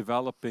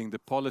developing the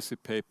policy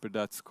paper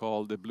that's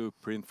called The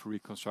Blueprint for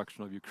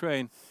Reconstruction of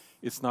Ukraine.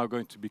 It's now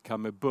going to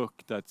become a book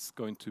that's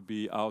going to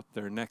be out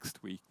there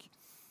next week.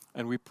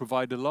 And we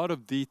provide a lot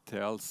of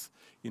details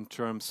in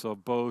terms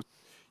of both,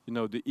 you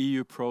know, the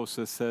EU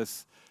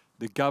processes,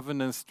 the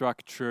governance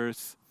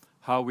structures,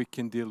 how we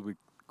can deal with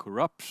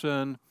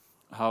corruption,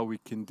 how we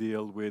can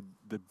deal with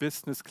the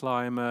business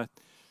climate.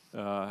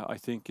 I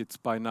think it's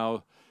by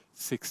now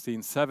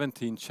 16,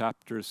 17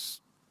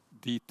 chapters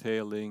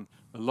detailing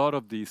a lot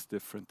of these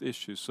different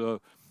issues.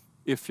 So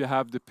if you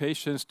have the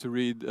patience to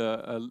read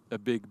a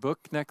big book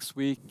next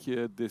week,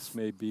 this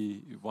may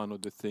be one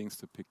of the things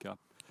to pick up.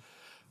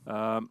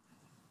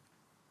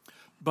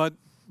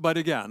 But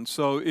again,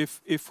 so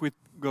if we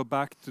go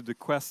back to the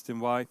question,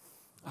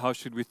 how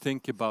should we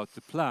think about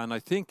the plan? I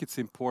think it's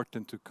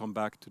important to come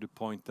back to the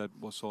point that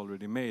was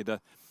already made,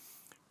 that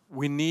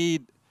we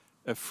need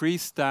a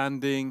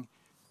freestanding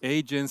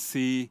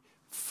agency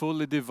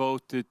fully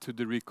devoted to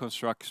the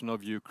reconstruction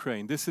of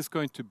Ukraine. This is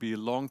going to be a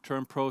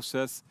long-term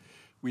process.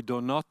 We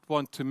do not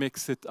want to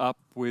mix it up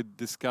with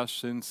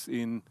discussions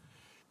in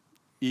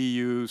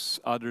EU's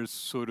other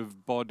sort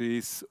of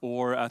bodies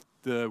or at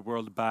the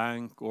World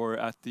Bank or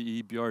at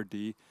the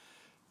EBRD.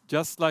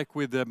 Just like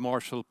with the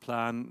Marshall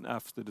Plan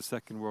after the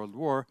Second World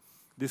War,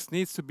 this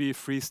needs to be a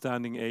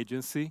freestanding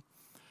agency.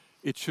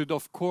 It should,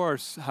 of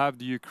course, have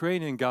the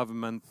Ukrainian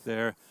government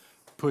there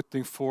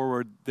putting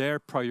forward their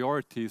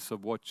priorities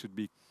of what should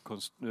be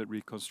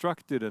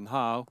reconstructed and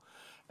how.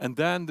 And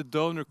then the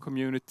donor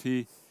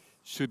community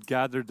should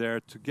gather there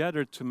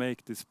together to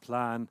make this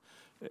plan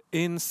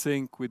in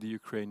sync with the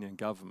Ukrainian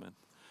government.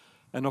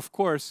 And of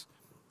course,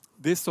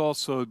 this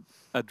also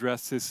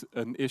addresses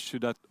an issue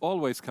that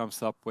always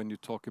comes up when you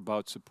talk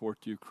about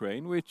support to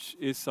Ukraine, which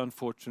is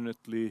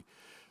unfortunately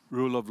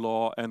rule of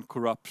law and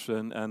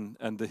corruption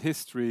and the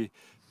history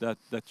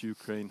that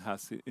Ukraine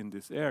has in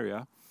this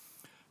area.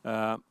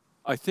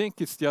 I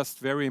think it's just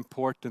very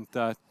important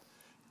that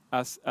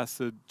as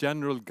a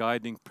general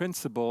guiding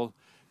principle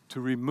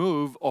to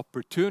remove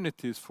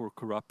opportunities for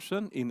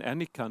corruption in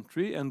any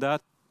country, and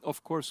that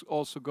of course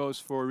also goes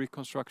for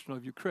reconstruction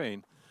of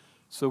Ukraine.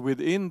 So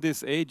within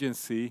this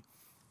agency,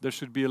 there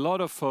should be a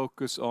lot of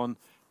focus on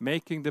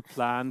making the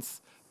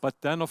plans, but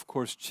then of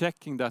course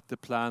checking that the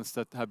plans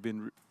that have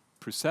been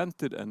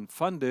presented and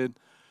funded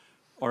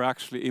are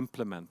actually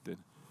implemented.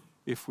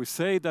 If we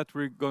say that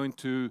we're going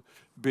to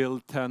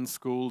build 10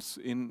 schools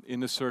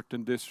in a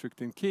certain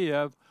district in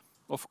Kiev,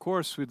 of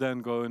course we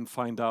then go and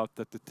find out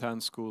that the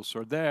 10 schools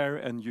are there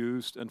and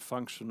used and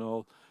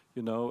functional,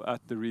 you know,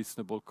 at the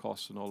reasonable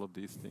cost and all of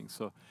these things.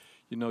 So,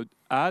 you know,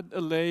 add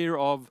a layer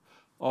of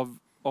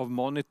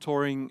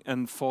monitoring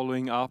and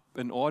following up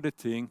and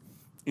auditing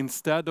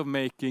instead of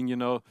making, you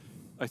know,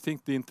 I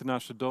think the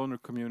international donor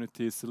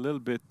community is a little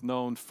bit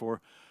known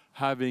for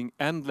having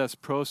endless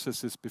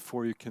processes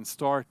before you can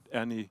start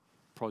any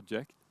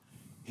project.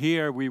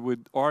 Here we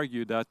would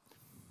argue that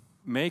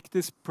make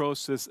this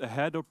process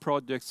ahead of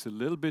projects a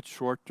little bit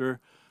shorter,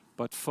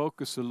 but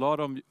focus a lot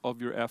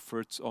of your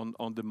efforts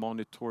on the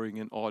monitoring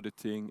and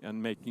auditing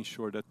and making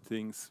sure that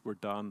things were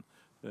done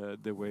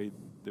the way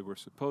they were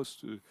supposed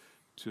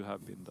to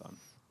have been done.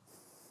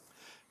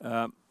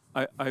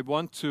 I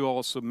want to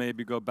also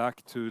maybe go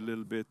back to a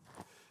little bit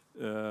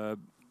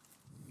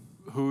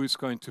who is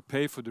going to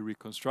pay for the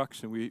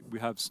reconstruction. We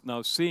have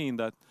now seen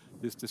that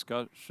this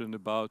discussion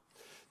about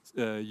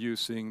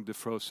using the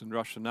frozen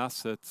Russian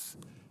assets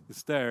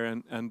is there,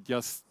 and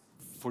just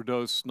for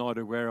those not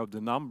aware of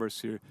the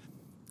numbers here,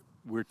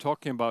 we're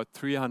talking about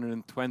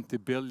 320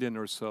 billion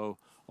or so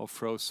of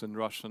frozen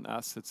Russian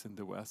assets in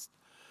the West.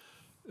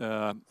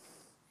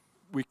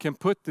 We can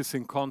put this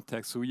in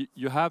context. So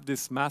you have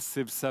this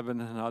massive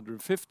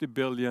 750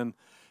 billion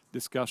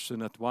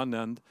discussion at one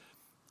end.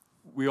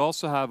 We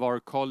also have our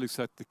colleagues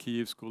at the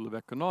Kyiv School of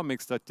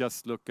Economics that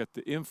just look at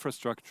the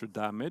infrastructure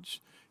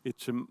damage.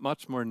 It's a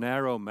much more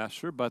narrow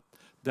measure, but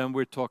then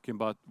we're talking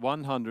about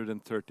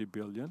 130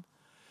 billion.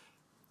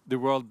 The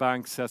World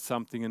Bank says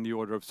something in the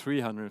order of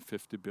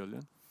 350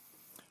 billion.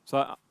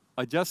 So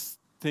I just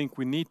think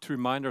we need to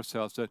remind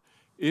ourselves that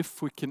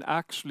if we can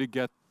actually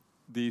get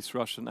these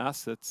Russian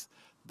assets,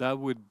 that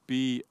would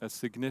be a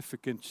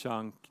significant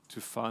chunk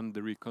to fund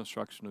the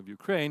reconstruction of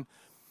Ukraine.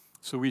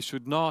 So we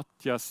should not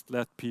just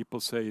let people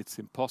say it's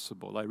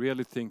impossible. I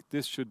really think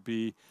this should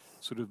be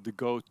sort of the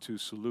go-to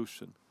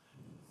solution.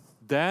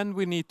 Then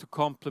we need to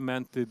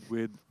complement it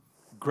with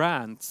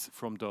grants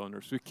from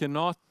donors. We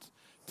cannot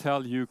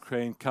tell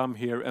Ukraine, come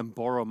here and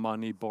borrow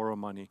money, borrow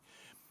money.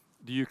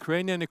 The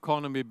Ukrainian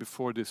economy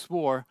before this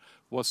war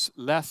was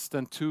less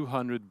than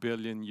 200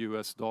 billion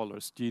US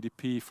dollars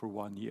GDP for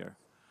 1 year.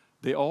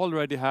 They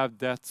already have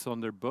debts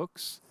on their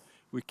books.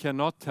 We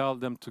cannot tell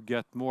them to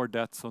get more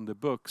debts on the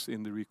books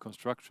in the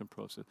reconstruction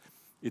process.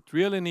 It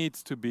really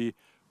needs to be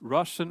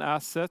Russian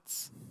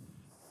assets,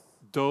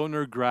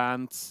 donor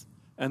grants,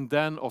 and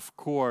then, of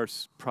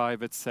course,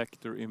 private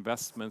sector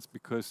investments,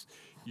 because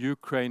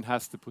Ukraine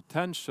has the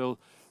potential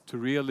to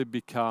really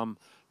become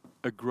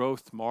a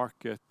growth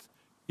market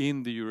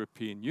in the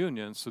European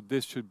Union. So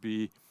this should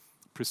be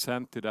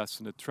presented as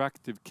an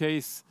attractive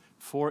case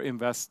for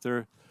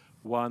investor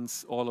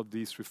once all of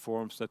these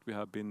reforms that we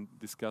have been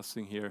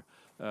discussing here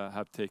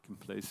have taken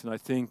place. And I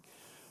think,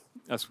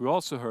 as we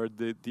also heard,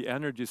 the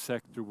energy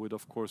sector would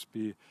of course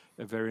be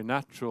a very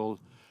natural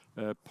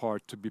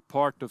part to be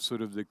part of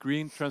sort of the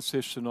green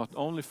transition, not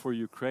only for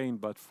Ukraine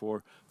but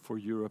for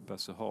Europe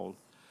as a whole.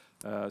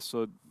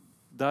 So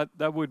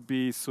that would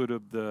be sort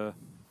of the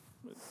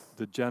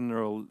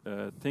general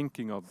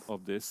thinking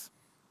of this.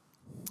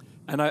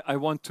 And I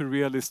want to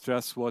really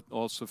stress what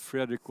also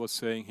Fredrik was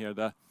saying here,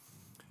 that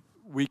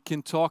we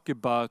can talk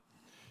about,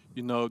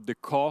 you know, the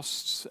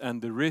costs and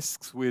the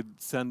risks with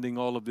sending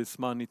all of this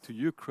money to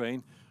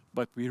Ukraine,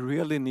 but we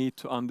really need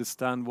to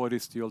understand what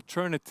is the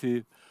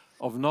alternative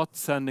of not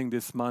sending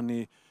this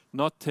money,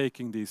 not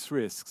taking these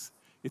risks.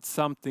 It's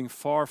something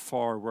far,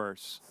 far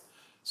worse.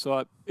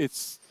 So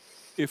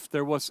if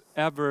there was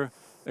ever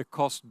a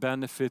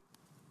cost-benefit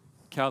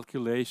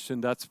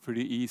calculation, that's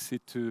pretty easy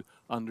to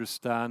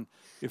understand.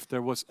 If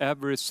there was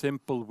ever a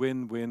simple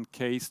win-win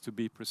case to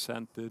be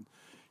presented,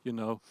 you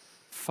know,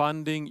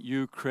 funding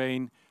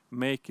Ukraine,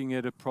 making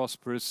it a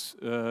prosperous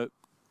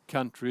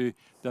country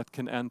that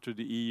can enter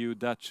the EU,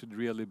 that should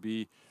really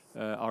be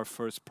our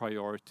first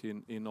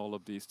priority in all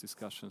of these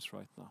discussions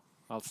right now.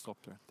 I'll stop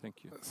there.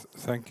 Thank you.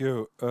 Thank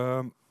you.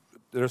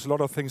 There's a lot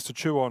of things to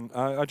chew on.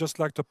 I'd just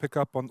like to pick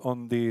up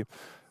on the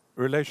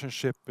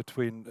relationship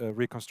between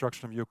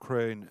reconstruction of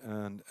Ukraine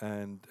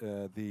and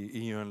the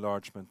EU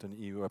enlargement and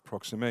EU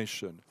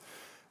approximation.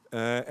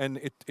 And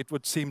it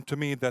would seem to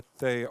me that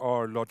they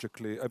are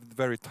logically,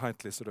 very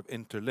tightly sort of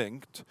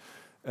interlinked,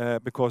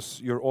 because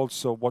you're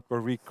also, what we're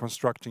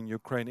reconstructing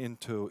Ukraine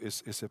into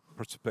is a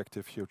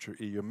prospective future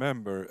EU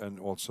member, and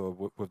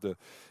also with the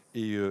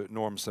EU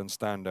norms and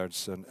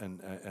standards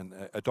and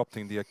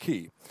adopting the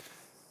acquis.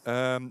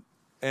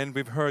 And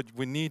we've heard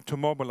we need to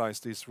mobilize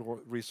these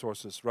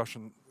resources,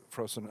 Russian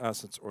frozen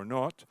assets or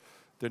not.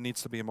 There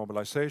needs to be a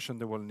mobilization.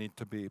 There will need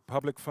to be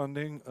public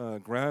funding,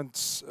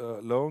 grants,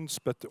 loans,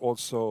 but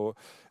also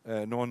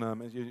there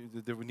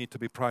will need to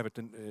be private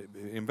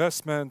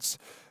investments,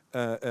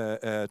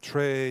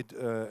 trade,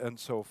 and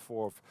so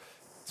forth.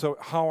 So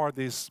how are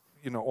these,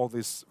 all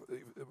these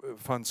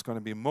funds going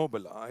to be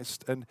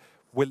mobilized? And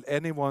will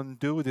anyone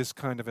do this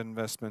kind of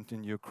investment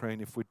in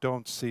Ukraine if we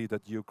don't see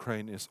that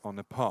Ukraine is on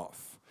a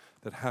path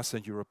that has a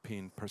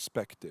European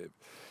perspective?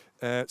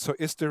 So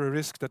is there a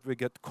risk that we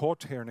get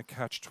caught here in a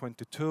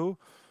catch-22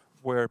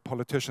 where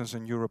politicians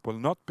in Europe will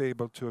not be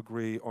able to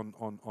agree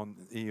on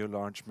EU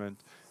enlargement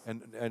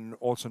and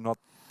also not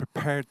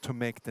prepared to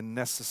make the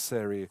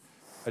necessary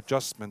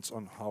adjustments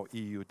on how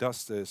EU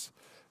does this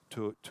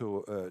to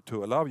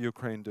allow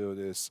Ukraine to do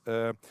this?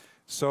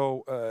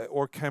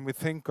 Or can we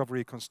think of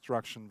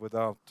reconstruction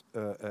without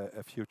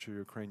a future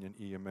Ukrainian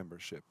EU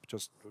membership?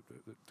 Just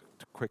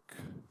quick,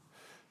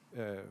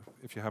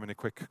 if you have any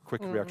quick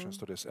reactions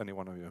to this, any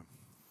one of you.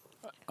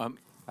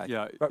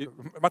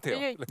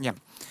 Matteo. Yeah.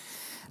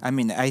 I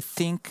mean, I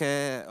think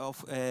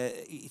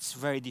it's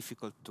very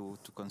difficult to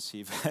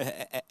conceive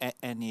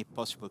any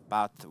possible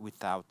path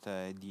without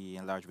the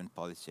enlargement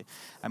policy.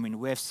 I mean,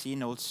 we have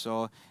seen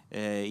also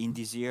in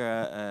this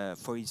year,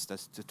 for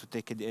instance, to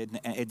take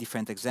a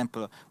different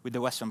example with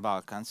the Western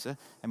Balkans.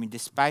 I mean,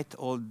 despite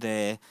all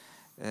the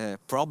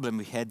problem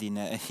we had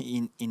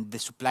in the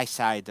supply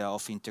side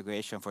of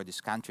integration for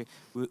this country,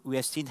 we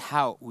have seen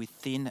how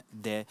within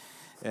the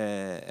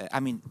I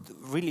mean,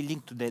 really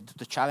linked to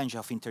the challenge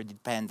of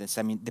interdependence.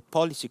 I mean, the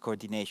policy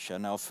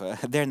coordination of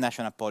their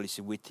national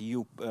policy with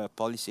EU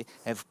policy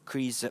have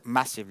increased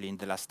massively in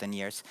the last 10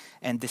 years.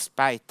 And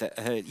despite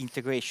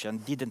integration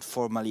didn't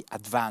formally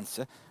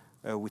advance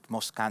with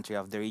most countries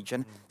of the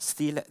region,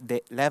 still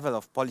the level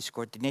of policy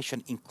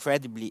coordination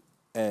incredibly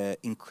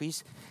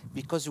increased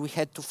because we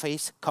had to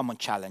face common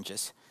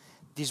challenges.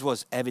 This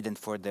was evident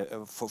for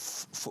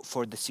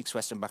the 6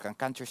 Western Balkan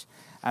countries.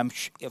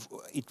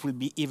 It will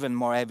be even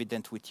more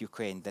evident with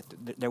Ukraine that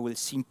there will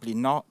simply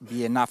not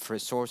be enough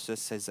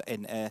resources,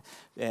 and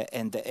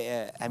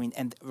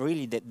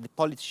really the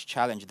policy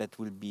challenge that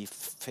will be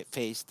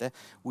faced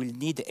will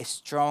need a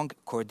strong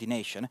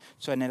coordination.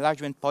 So an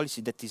enlargement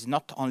policy that is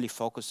not only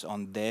focused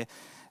on the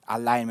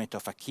alignment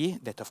of acquis,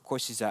 that of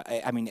course is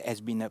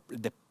has been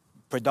the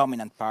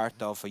predominant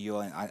part of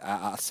your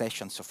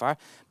session so far,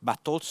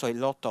 but also a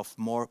lot of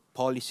more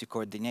policy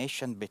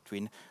coordination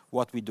between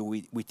what we do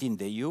within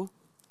the EU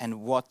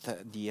and what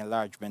the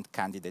enlargement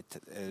candidate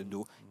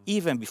do,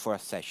 even before a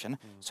session.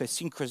 So a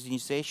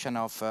synchronization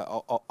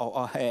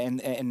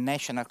and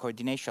national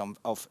coordination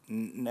of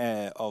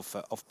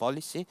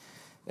policy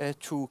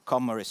through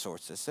common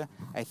resources.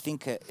 I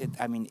think,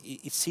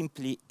 it's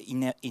simply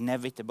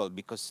inevitable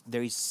because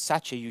there is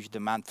such a huge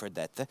demand for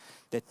that,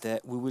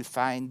 that we will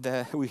find,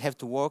 we have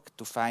to work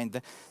to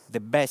find the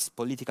best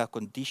political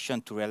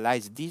condition to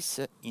realize this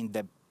in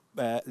the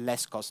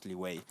less costly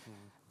way.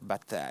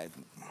 But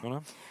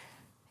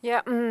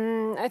yeah,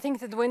 I think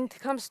that when it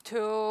comes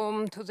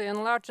to the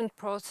enlargement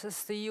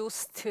process, the EU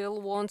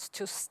still wants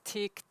to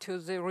stick to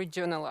the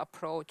regional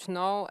approach,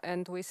 no?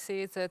 And we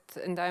see that,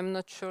 and I'm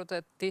not sure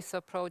that this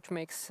approach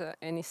makes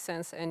any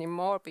sense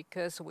anymore,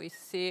 because we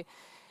see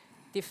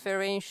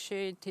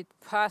differentiated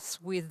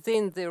paths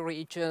within the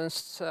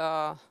regions,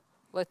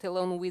 let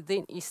alone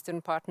within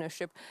Eastern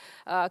Partnership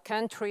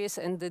countries,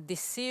 and the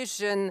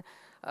decision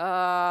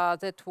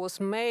that was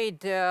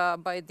made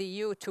by the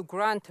EU to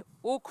grant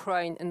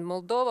Ukraine and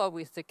Moldova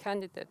with the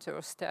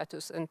candidature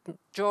status and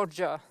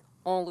Georgia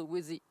only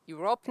with the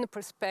European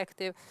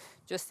perspective,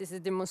 just as a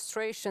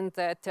demonstration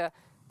that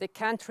the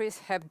countries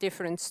have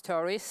different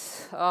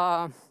stories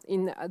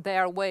in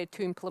their way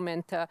to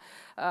implement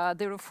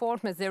the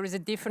reforms. There is a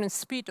different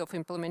speed of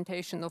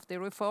implementation of the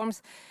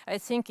reforms. I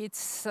think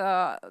it's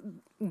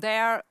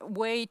their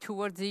way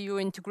towards the EU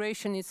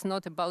integration. It's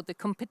not about the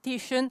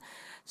competition.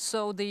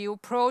 So the EU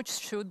approach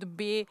should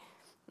be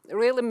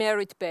really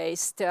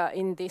merit-based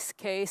in this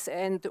case,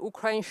 and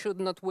Ukraine should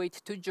not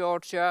wait to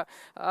Georgia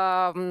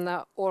or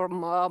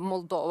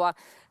Moldova.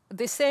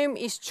 The same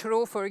is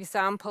true, for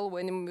example,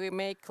 when we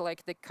make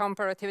like the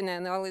comparative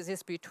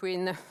analysis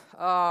between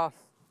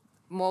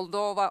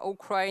Moldova,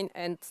 Ukraine,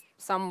 and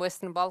some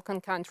Western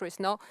Balkan countries.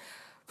 Now,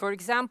 for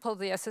example,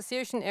 the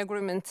association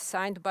agreement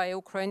signed by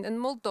Ukraine and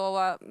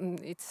Moldova,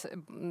 it's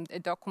a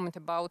document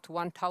about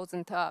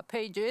 1,000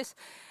 pages.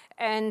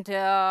 And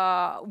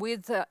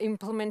with the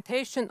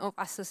implementation of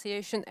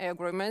association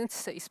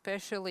agreements,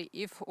 especially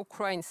if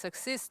Ukraine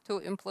succeeds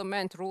to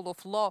implement rule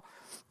of law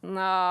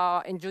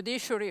and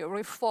judiciary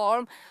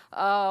reform,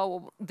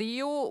 the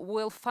EU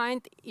will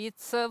find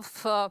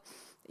itself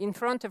in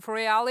front of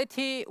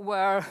reality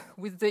where,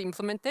 with the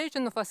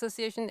implementation of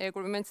association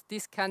agreements,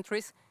 these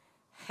countries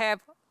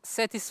have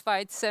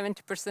satisfied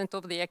 70%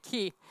 of the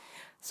acquis.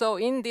 So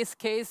in this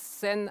case,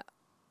 then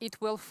it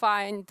will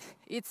find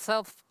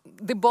itself,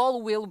 the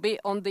ball will be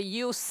on the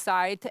EU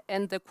side,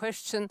 and the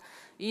question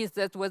is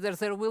that whether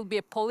there will be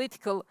a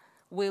political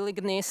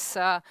willingness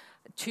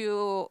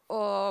to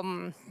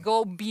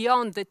go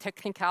beyond the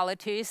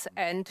technicalities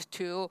and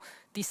to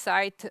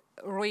decide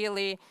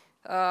really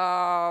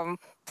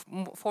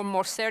for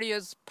more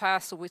serious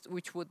paths,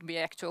 which would be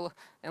actual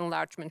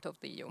enlargement of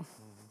the EU.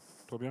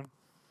 Torbjörn?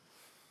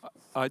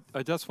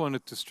 I just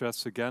wanted to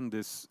stress again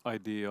this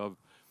idea of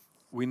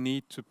we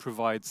need to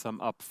provide some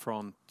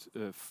upfront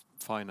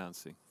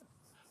financing.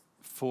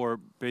 for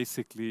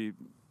basically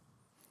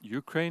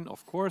Ukraine,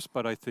 of course,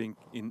 but I think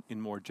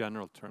in more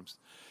general terms.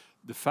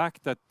 The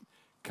fact that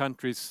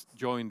countries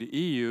join the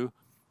EU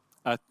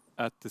at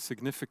a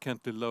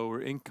significantly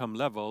lower income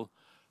level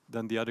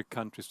than the other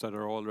countries that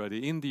are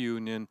already in the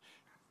Union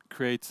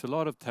creates a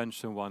lot of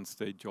tension once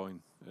they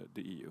join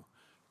the EU.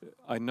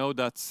 I know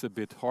that's a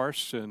bit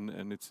harsh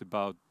and it's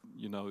about,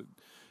 you know,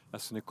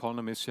 as an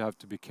economist you have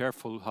to be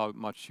careful how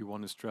much you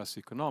want to stress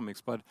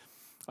economics, but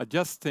I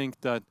just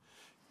think that,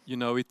 you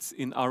know, it's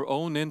in our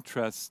own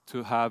interest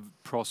to have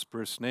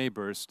prosperous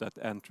neighbors that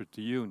enter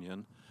the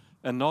Union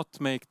and not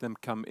make them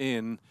come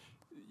in,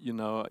 you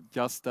know,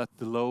 just at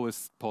the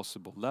lowest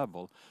possible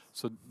level.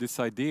 So this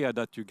idea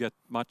that you get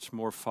much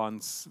more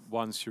funds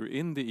once you're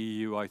in the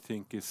EU, I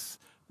think is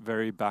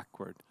very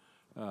backward.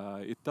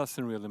 It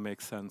doesn't really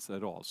make sense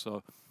at all.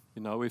 So,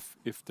 you know,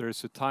 if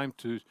there's a time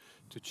to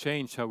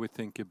change how we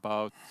think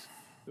about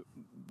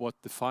what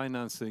the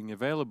financing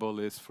available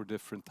is for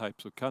different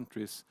types of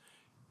countries,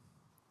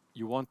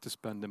 you want to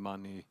spend the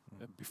money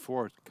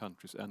before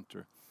countries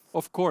enter.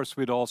 Of course,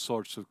 with all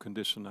sorts of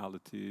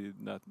conditionality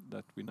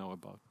that we know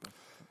about.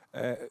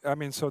 I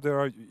mean, so there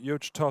are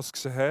huge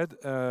tasks ahead.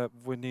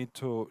 We need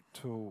to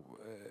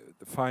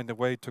find a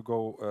way to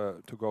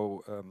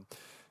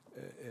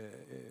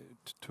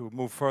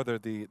move further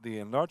the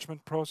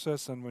enlargement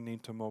process, and we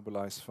need to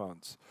mobilize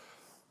funds.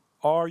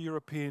 Are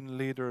European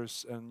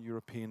leaders and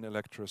European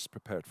electors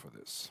prepared for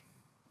this?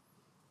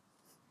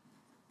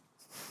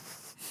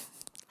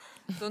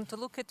 Don't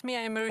look at me,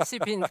 I'm a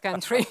recipient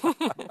country.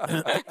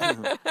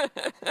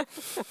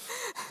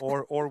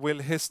 Or will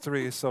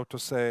history, so to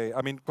say,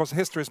 I mean, because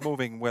history is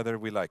moving whether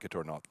we like it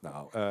or not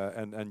now,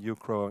 and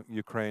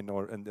Ukraine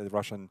and the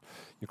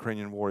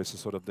Russian-Ukrainian war is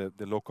sort of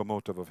the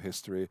locomotive of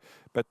history.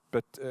 But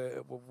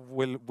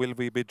will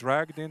we be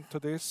dragged into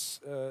this,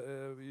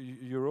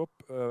 Europe,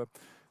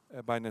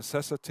 by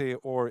necessity,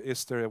 or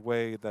is there a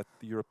way that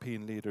the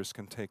European leaders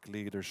can take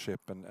leadership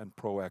and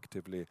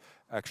proactively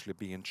actually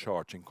be in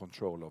charge, in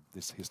control of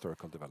this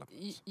historical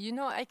development? You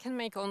know, I can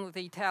make only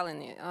the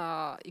Italian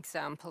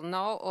example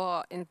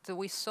now, and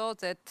we saw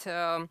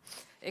that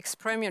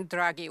ex-premier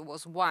Draghi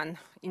was one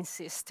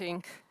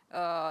insisting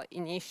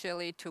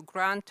initially to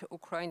grant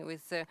Ukraine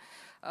with the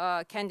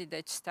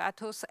candidate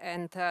status,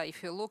 and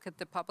if you look at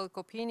the public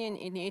opinion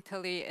in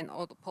Italy and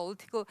all the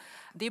political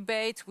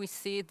debates, we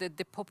see that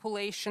the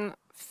population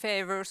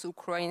favors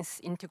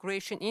Ukraine's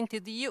integration into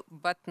the EU,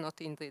 but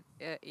not in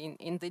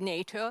the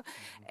NATO,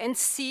 and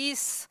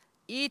sees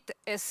it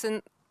as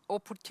an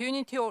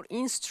opportunity or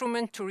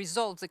instrument to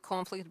resolve the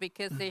conflict,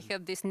 because they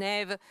have this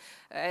naive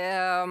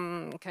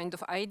kind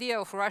of idea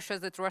of Russia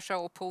that Russia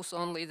opposes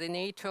only the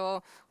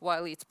NATO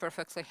while it's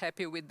perfectly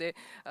happy with the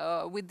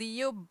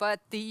EU.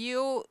 But the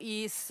EU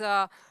is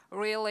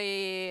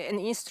really an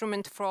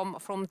instrument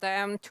from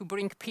them to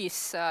bring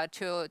peace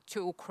to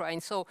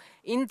Ukraine. So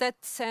in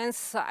that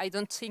sense, I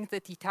don't think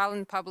that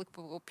Italian public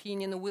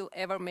opinion will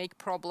ever make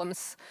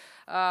problems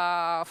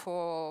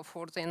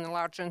for the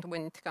enlargement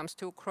when it comes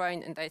to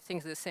Ukraine, and I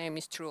think the same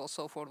is true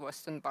also for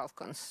Western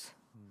Balkans.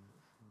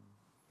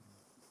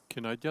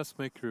 Can I just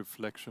make a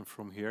reflection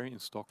from here in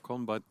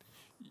Stockholm? But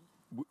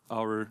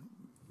our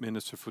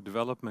Minister for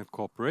Development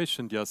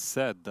Cooperation just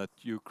said that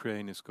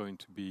Ukraine is going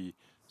to be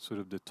sort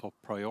of the top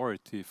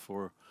priority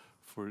for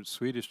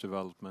Swedish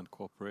development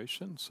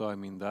cooperation. So, I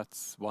mean,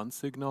 that's one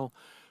signal.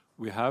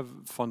 We have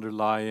von der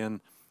Leyen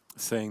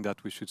saying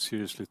that we should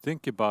seriously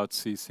think about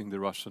seizing the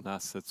Russian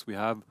assets. We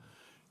have,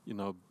 you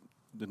know,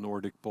 the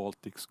Nordic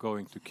Baltics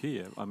going to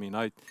Kiev. I mean,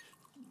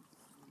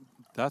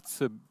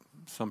 that's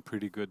some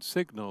pretty good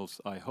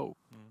signals, I hope.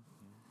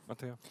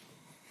 Matteo?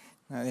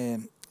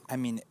 I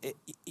mean,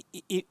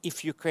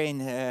 if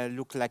Ukraine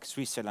looked like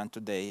Switzerland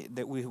today,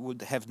 that we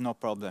would have no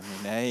problem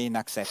in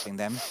accepting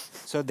them.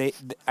 So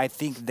I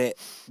think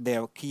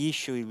their key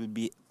issue will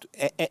be,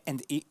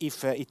 and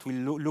if it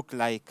will look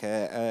like,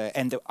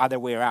 and the other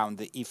way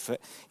around, if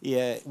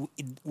it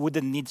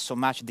wouldn't need so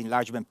much the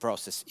enlargement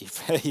process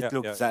if it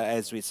looks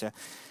as Switzerland.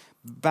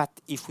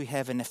 But if we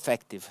have an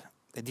effective,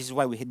 this is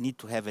why we need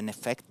to have an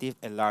effective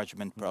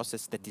enlargement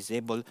process that is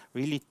able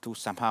really to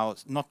somehow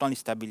not only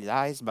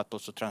stabilize but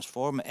also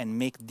transform and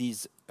make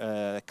this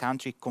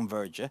country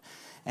converge.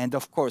 And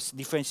of course,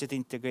 differentiated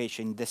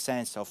integration in the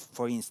sense of,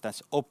 for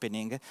instance,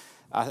 opening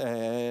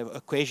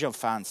cohesion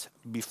funds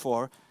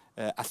before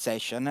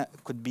accession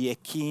could be a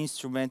key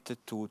instrument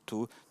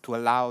to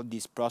allow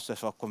this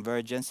process of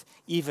convergence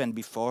even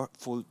before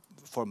full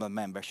formal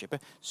membership.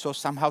 So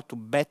somehow to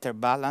better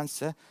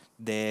balance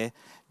the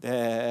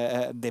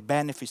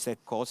benefits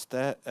and cost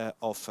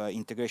of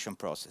integration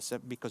process,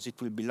 because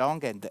it will be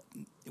long, and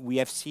we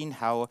have seen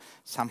how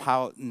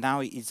somehow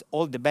now is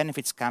all the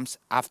benefits comes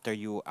after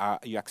you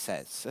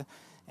access,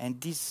 and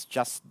this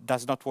just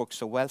does not work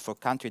so well for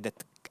countries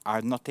that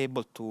are not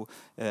able to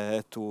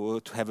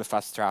have a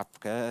fast track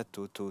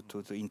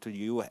into the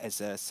EU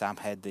as some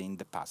had in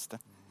the past.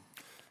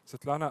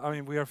 Svetlana, I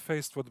mean, we are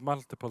faced with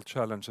multiple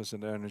challenges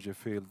in the energy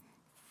field.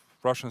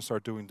 Russians are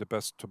doing the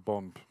best to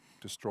bomb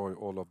destroy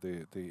all of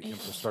the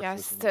infrastructure.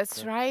 Yes,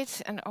 that's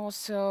right. And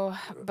also,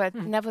 but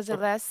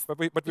nevertheless, but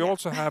we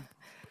also have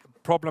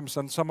problems,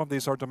 and some of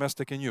these are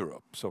domestic in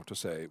Europe, so to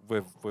say.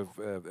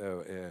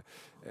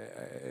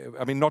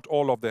 I mean, not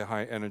all of the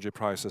high energy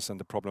prices and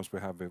the problems we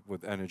have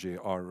with energy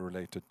are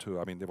related to.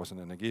 I mean, there was an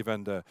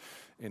Energiewende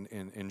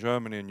in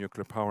Germany.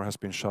 Nuclear power has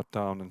been shut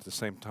down, and at the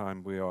same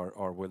time we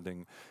are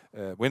building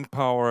wind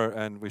power,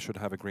 and we should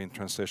have a green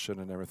transition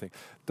and everything.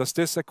 Does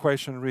this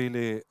equation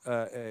really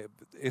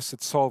is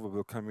it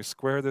solvable? Can we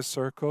square this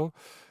circle?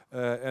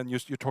 And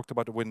you talked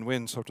about a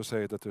win-win, so to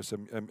say, that there's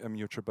a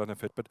mutual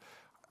benefit, but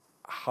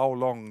how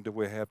long do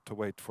we have to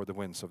wait for the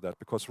wins of that?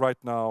 Because right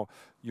now,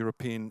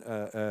 European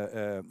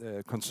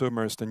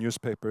consumers, the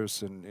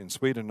newspapers in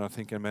Sweden, I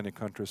think in many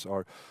countries,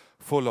 are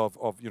full of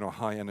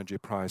high energy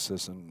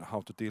prices and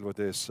how to deal with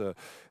this.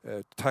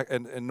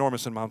 An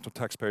enormous amount of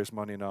taxpayers'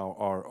 money now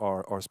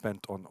are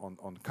spent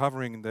on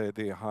covering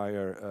the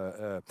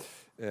higher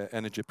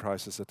energy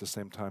prices. At the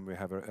same time, we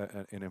have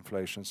an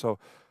inflation. So.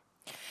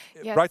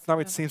 Yes, right now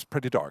it seems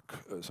pretty dark,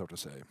 so to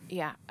say.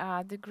 Yeah,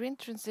 the green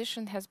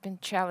transition has been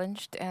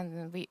challenged,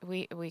 and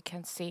we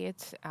can see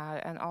it,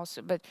 and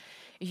also, but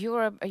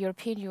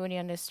European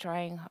Union is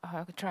trying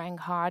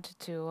hard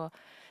to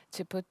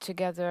put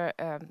together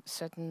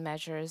certain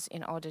measures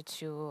in order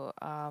to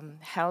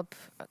help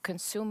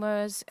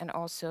consumers and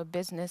also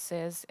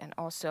businesses, and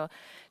also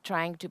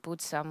trying to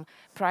put some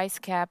price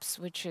caps,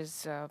 which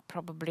is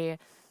probably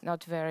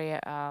not very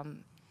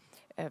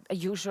a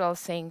usual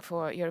thing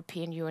for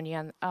European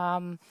Union,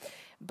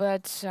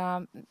 but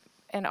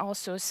and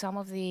also some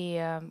of the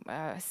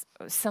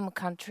some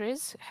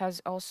countries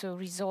has also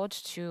resort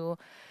to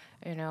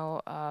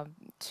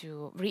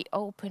to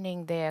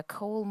reopening their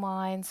coal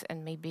mines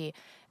and maybe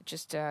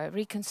just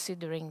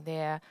reconsidering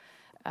their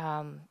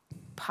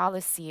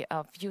policy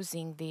of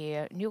using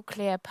the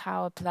nuclear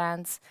power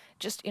plants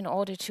just in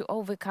order to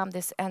overcome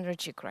this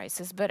energy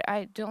crisis. But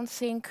I don't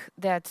think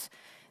that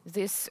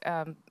this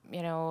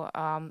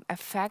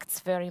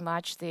affects very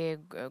much the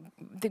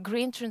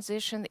green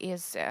transition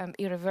is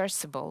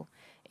irreversible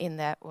in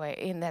that way,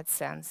 in that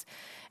sense.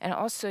 And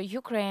also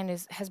Ukraine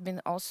has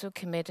been also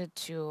committed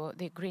to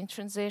the green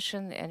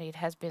transition, and it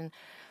has been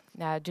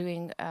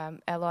doing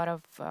a lot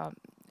of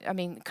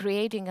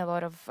creating a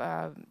lot of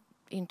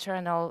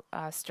internal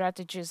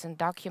strategies and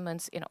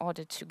documents in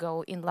order to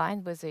go in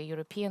line with the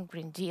European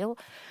Green Deal.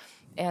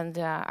 And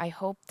I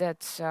hope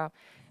that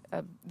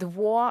the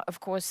war, of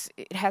course,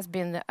 it has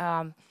been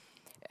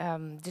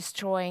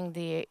destroying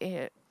the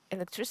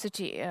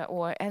electricity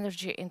or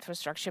energy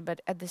infrastructure, but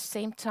at the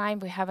same time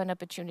we have an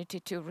opportunity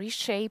to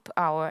reshape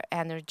our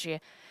energy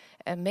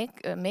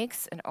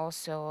mix and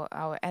also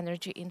our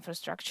energy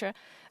infrastructure.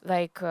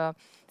 Like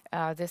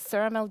the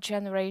thermal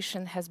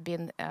generation has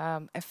been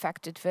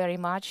affected very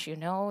much,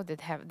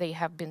 that they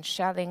have been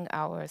shelling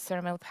our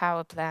thermal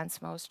power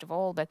plants most of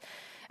all, but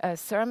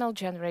thermal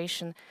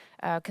generation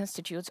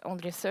constitutes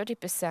only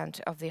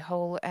 30% of the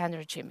whole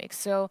energy mix.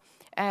 So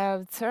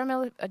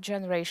thermal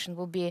generation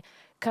will be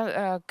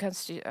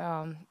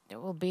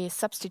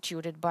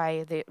substituted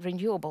by the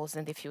renewables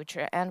in the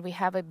future, and we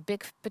have a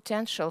big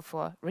potential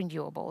for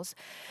renewables.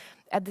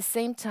 At the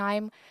same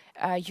time,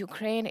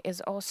 Ukraine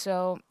is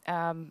also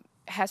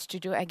has to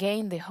do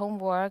again the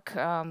homework,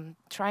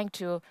 trying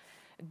to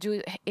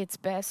do its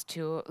best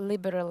to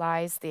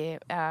liberalize the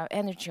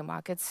energy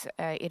markets.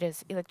 It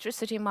is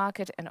electricity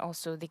market and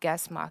also the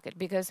gas market,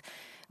 because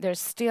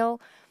there's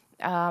still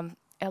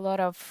a lot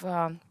of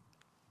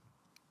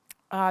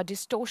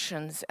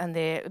distortions and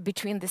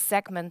between the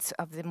segments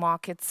of the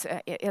markets,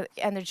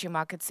 energy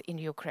markets in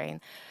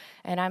Ukraine.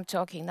 And I'm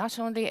talking not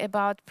only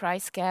about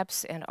price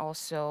caps and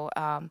also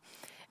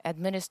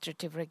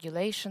administrative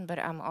regulation, but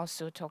I'm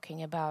also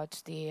talking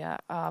about the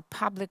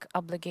public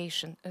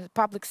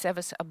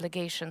service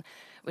obligation,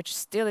 which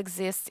still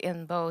exists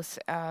in both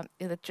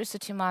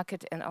electricity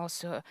market and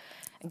also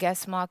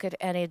gas market,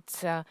 and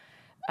it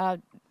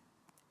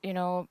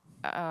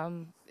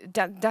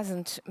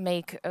doesn't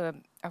make,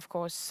 of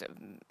course,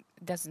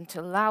 doesn't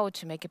allow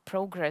to make a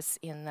progress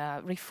in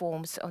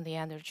reforms on the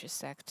energy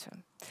sector.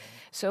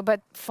 So,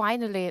 but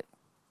finally,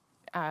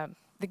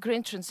 the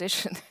green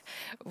transition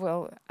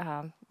will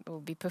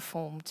be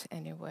performed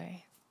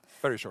anyway.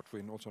 Very short,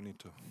 we also need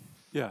to.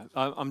 Yeah,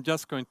 I'm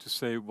just going to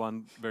say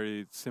one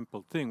very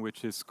simple thing,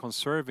 which is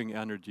conserving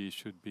energy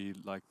should be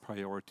like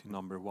priority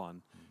number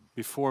one.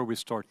 Before we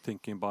start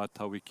thinking about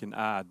how we can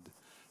add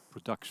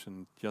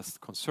production,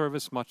 just conserve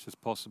as much as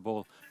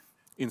possible.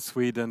 In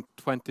Sweden,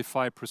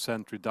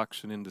 25%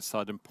 reduction in the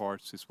southern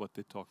parts is what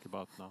they talk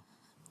about now.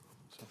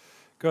 So.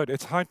 Good.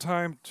 It's high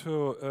time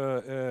to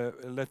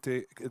let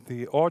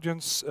the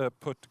audience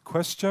put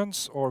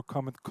questions or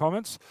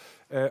comments.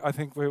 I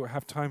think we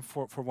have time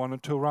for 1 or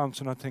 2 rounds,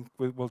 and I think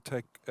we will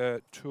take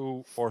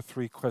 2 or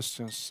 3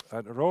 questions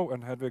at a row,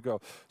 and here we go.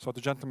 So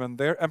the gentleman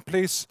there, and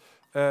please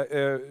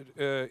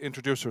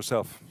introduce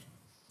yourself.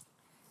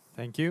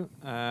 Thank you.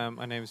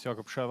 My name is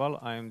Jakob Sjöwall.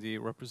 I am the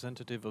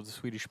representative of the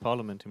Swedish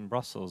Parliament in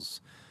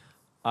Brussels.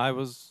 I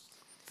was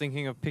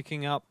thinking of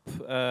picking up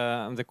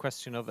on the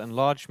question of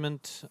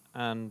enlargement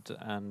and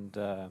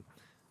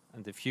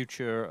the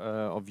future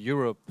of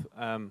Europe.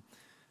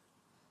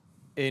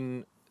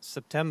 In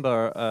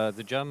September,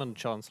 the German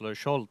Chancellor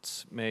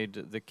Scholz made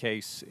the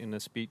case in a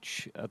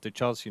speech at the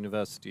Charles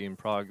University in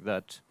Prague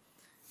that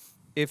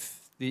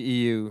if the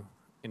EU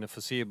in a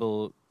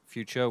foreseeable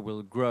future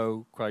will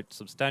grow quite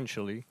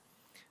substantially,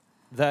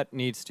 that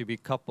needs to be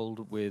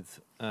coupled with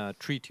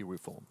treaty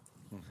reform.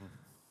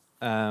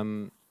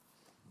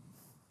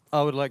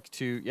 I would like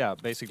to,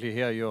 basically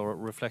hear your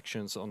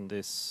reflections on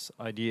this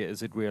idea.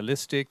 Is it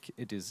realistic?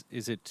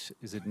 Is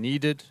it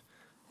needed?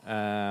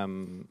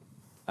 And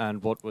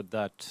what would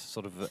that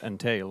sort of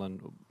entail?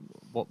 And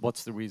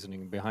what's the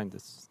reasoning behind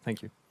this?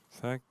 Thank you.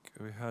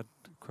 We had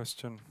a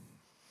question,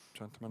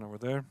 gentleman over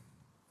there.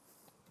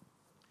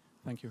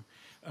 Thank you.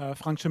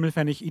 Frank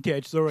Schimmelpfennig,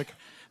 ETH Zurich.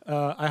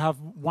 I have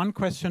one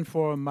question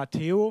for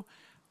Matteo.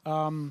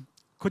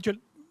 Could you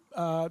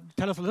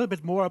tell us a little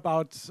bit more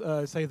about,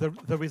 say,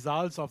 the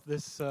results of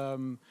this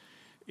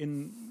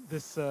in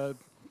this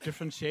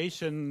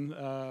differentiation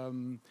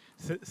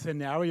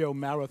scenario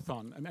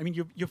marathon? I mean,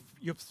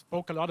 you've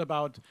spoke a lot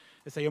about,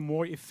 say, a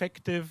more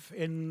effective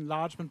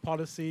enlargement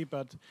policy,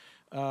 but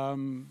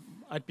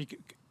I'd be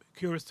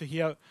curious to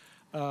hear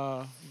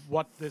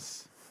what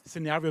this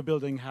scenario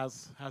building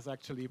has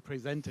actually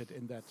presented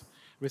in that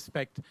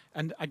respect.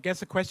 And I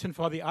guess a question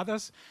for the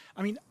others.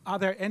 I mean, are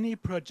there any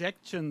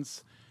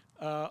projections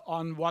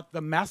on what the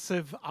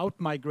massive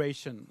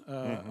outmigration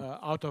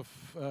out of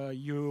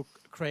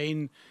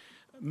Ukraine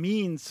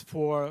means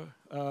for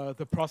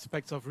the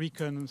prospects of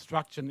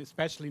reconstruction,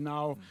 especially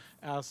now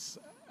as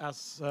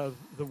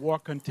the war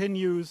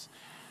continues?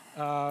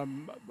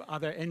 Are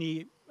there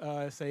any,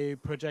 say,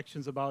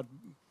 projections about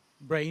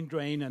brain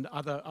drain and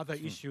other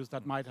issues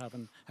that might have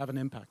an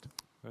impact?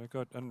 Very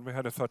good. And we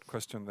had a third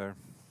question there.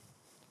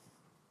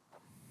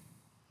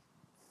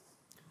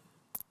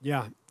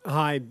 Yeah.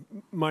 Hi,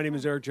 my name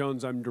is Eric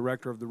Jones. I'm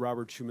director of the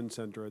Robert Schuman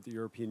Center at the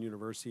European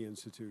University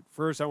Institute.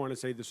 First, I want to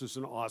say this is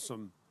an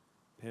awesome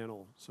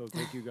panel, so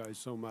thank you guys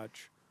so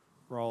much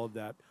for all of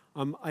that.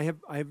 I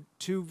have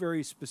two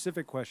very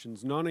specific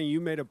questions. Nana, you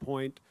made a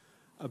point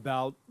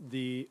about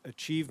the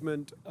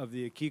achievement of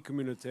the acquis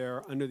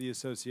communautaire under the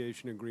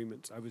association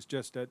agreements. I was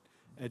just at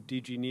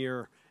DG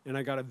NEAR, and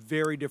I got a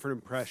very different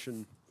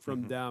impression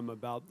from them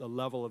about the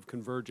level of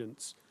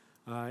convergence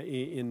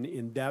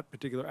in that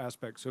particular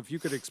aspect. So if you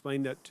could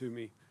explain that to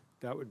me,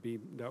 that would be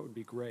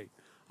great.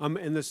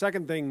 And the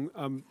second thing,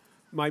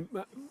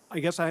 I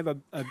guess I have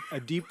a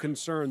deep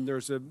concern.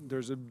 There's a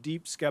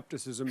deep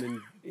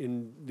skepticism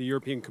in the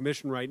European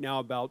Commission right now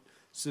about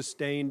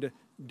sustained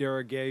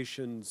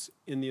derogations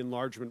in the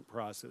enlargement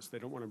process. They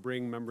don't want to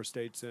bring member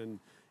states in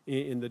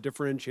the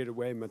differentiated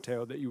way,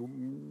 Matteo, that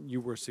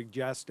you were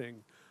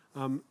suggesting.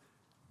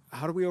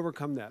 How do we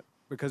overcome that?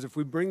 Because if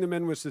we bring them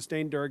in with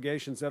sustained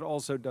derogations, that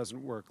also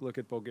doesn't work. Look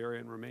at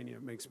Bulgaria and Romania.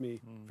 It makes me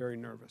very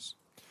nervous.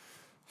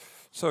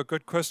 So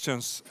good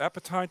questions.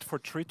 Appetite for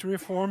treaty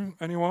reform,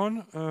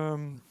 anyone?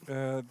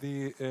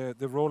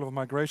 The role of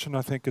migration,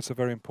 I think, is a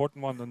very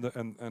important one,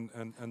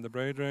 and the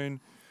brain drain.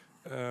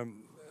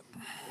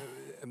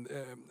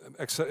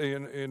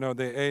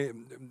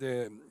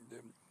 The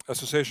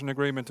association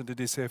agreement and the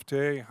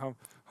DCFTA,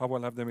 how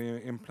well have they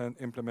been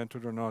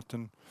implemented or not?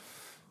 And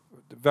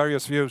the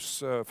various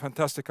views,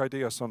 fantastic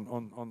ideas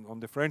on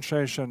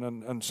differentiation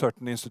and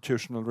certain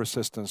institutional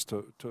resistance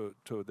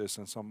to this,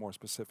 and some more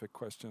specific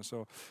questions.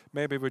 So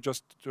maybe we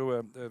just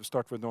do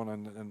start with Donna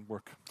and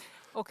work.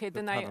 Okay,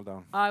 then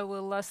I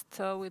will last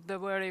with the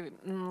very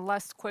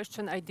last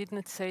question. I did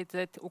not say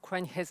that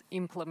Ukraine has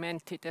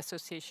implemented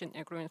association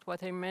agreement.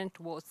 What I meant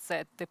was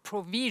that the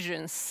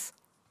provisions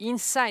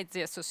inside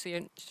the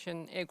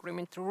association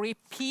agreement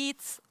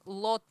repeats a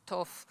lot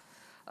of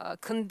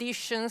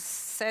conditions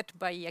set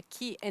by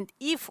acquis, and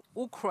if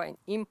Ukraine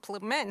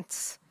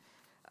implements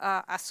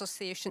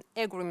association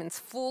agreements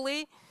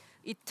fully,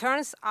 it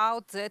turns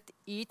out that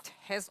it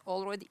has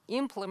already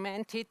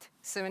implemented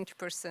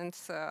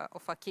 70%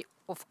 of acquis.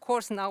 Of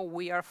course, now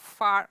we are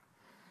far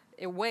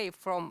away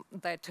from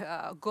that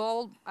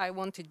goal. I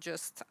want to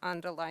just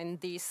underline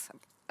this,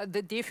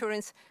 the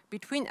difference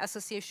between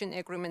association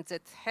agreements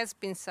that has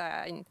been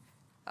signed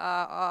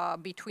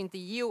between the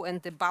EU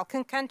and the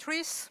Balkan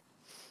countries,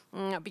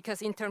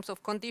 because in terms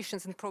of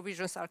conditions and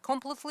provisions are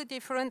completely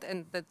different,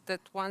 and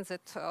that ones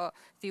that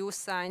the EU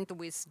signed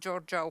with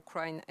Georgia,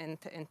 Ukraine, and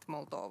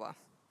Moldova.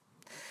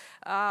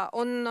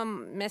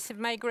 On massive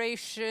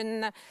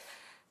migration,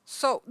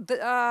 so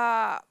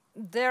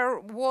there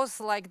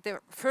was like the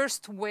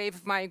first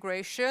wave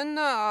migration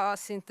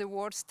since the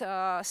war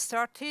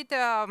started,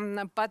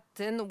 but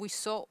then we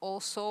saw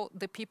also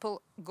the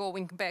people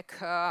going back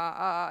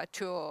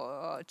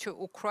to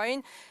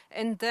Ukraine,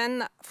 and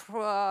then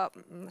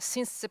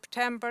since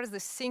September the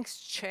things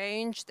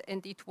changed,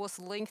 and it was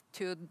linked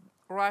to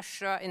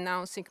Russia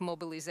announcing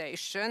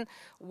mobilization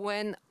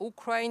when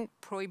Ukraine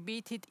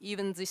prohibited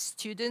even the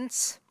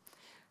students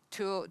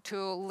to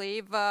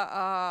leave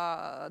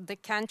the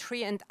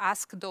country and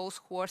ask those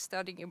who are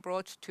studying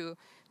abroad to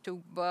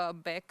to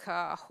back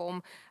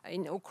home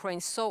in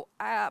Ukraine. So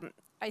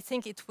I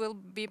think it will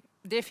be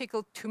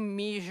difficult to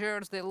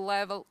measure the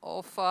level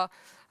of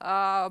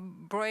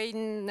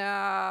brain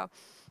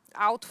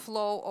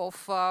outflow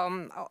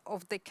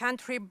of the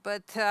country,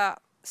 but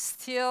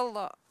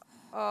still,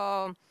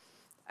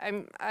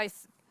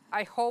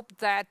 I hope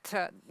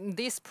that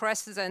this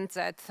precedent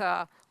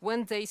that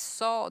when they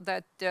saw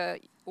that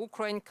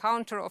Ukraine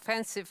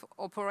counter-offensive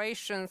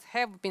operations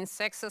have been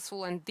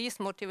successful and this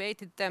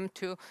motivated them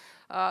to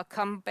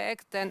come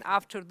back, then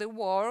after the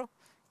war,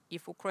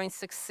 if Ukraine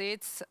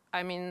succeeds,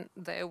 I mean,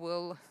 they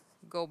will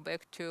go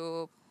back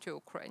to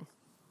Ukraine.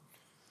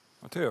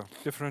 Matteo,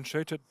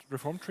 differentiated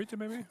reform treaty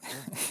maybe?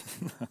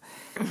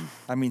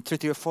 I mean,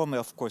 treaty reform,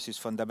 of course, is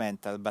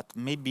fundamental, but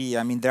maybe,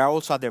 I mean, there are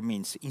also other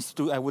means.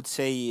 I would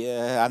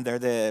say under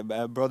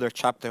the broader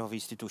chapter of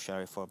institutional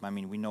reform. I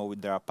mean, we know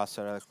there are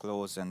pastoral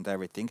clause and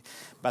everything,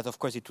 but of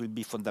course it will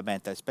be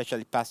fundamental,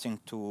 especially passing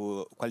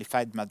to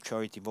qualified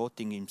majority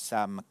voting in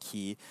some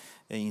key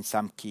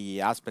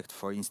aspect,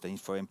 for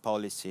instance, foreign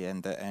policy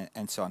and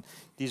so on.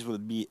 This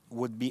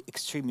would be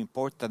extremely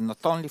important,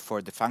 not only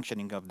for the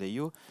functioning of the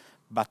EU,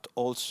 but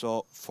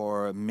also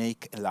for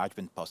make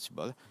enlargement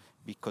possible.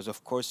 Because,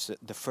 of course,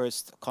 the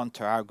first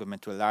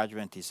counter-argument to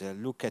enlargement is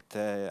look at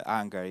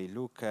Hungary,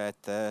 look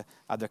at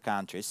other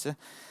countries.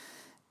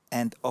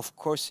 And, of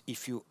course,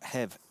 if you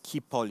have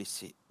key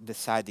policy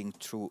deciding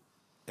through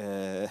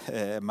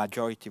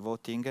majority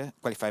voting,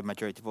 qualified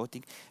majority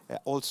voting,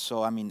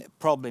 also, I mean,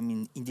 problem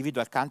in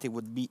individual country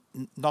would be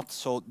not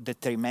so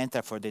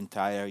detrimental for the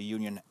entire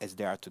union as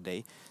they are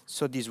today.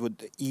 So this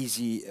would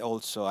easy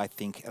also, I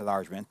think,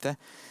 enlargement.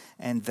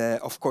 And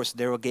of course,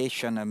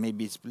 derogation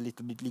maybe is a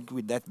little bit linked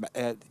with that,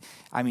 but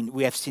I mean,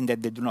 we have seen that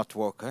they do not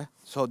work.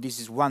 So this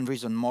is one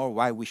reason more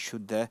why we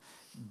should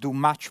do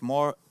much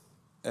more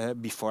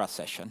before a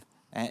session.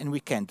 And we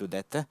can do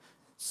that.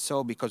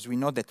 So because we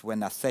know that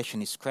when a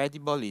session is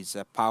credible, is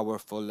a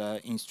powerful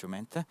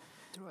instrument. Right.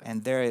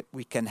 And there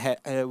we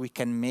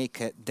can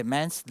make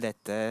demands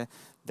that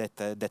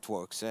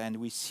works. And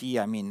we see,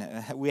 I mean,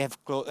 we have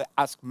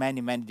asked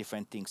many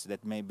different things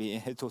that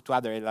maybe to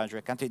other larger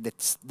countries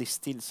that they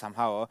still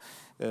somehow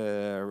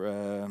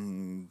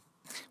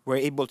were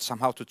able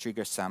somehow to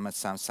trigger some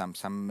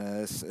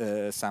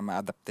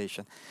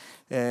adaptation.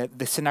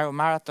 The scenario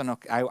marathon,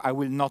 I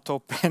will not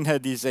open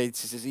this.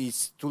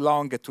 It's too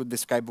long to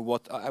describe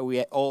what we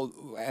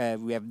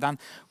have done.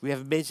 We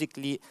have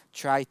basically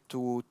tried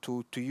to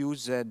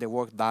use the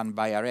work done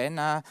by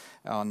Arena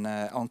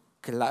on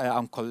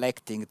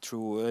collecting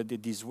through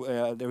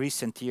the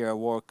recent year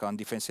work on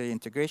differentiation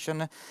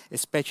integration,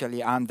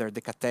 especially under the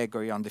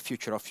category on the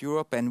future of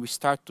Europe, and we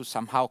start to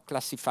somehow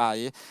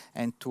classify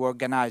and to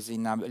organize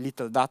in a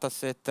little data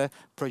set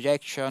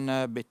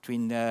projection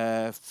between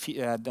the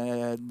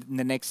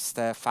next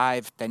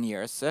 5-10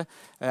 years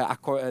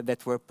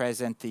that were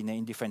present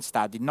in different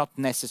studies, not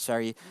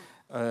necessarily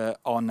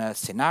on a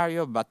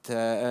scenario, but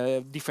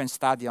different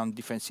study on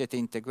differentiated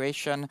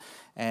integration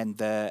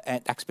and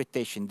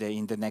expectation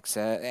in the next.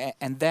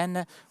 And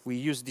then we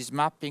use this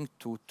mapping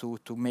to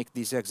make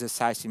this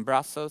exercise in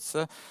Brussels,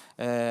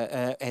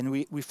 and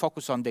we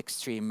focus on the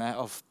extreme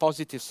of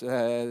positive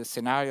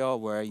scenario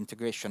where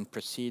integration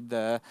proceed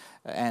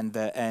and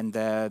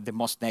the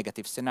most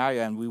negative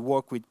scenario, and we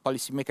work with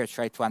policymakers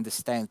try to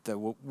understand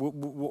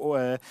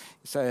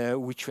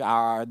which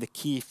are the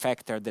key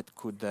factors that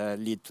could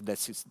lead to that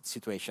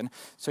situation.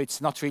 So it's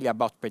not really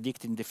about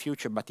predicting the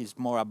future, but it's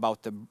more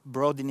about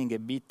broadening a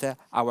bit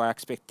our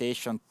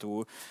expectation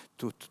to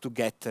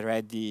get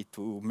ready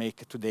to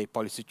make today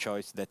policy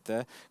choice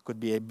that could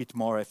be a bit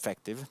more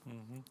effective.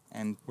 Mm-hmm.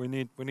 And we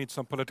need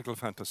some political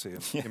fantasy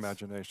and yes.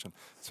 Imagination.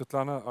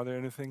 Svetlana, are there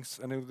any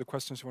of the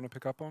questions you want to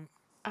pick up on?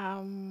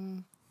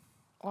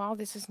 Well,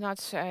 this is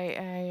not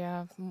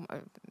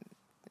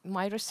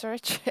my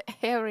research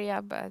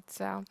area,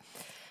 but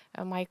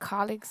my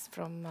colleagues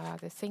from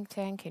the think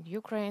tank in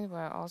Ukraine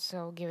were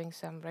also giving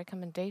some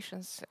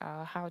recommendations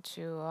how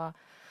to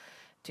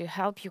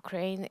help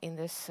Ukraine in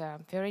this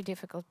very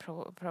difficult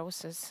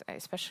process,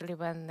 especially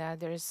when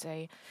there is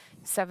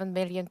 7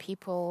 million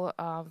people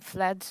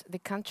fled the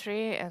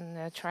country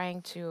and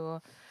trying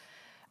to,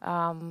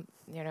 I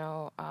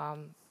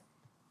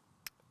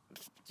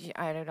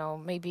don't know,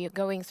 maybe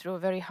going through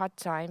very hard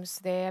times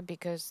there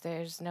because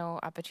there's no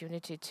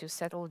opportunity to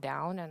settle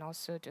down and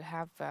also to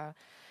have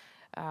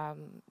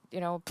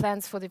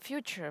plans for the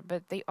future.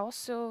 But they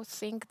also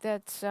think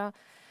that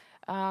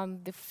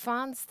the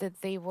funds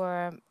that they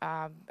were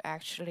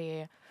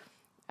actually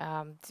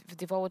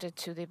devoted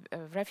to the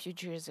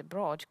refugees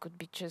abroad could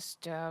be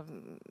just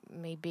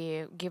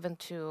maybe given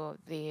to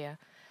the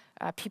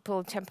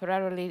people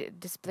temporarily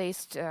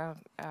displaced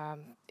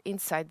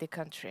inside the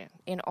country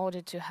in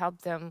order to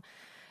help them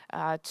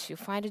to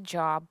find a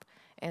job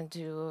and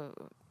to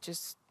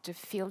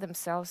feel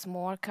themselves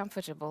more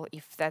comfortable,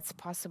 if that's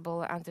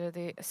possible under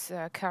the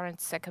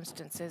current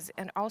circumstances,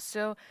 and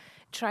also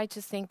try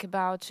to think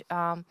about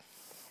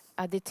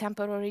the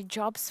temporary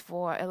jobs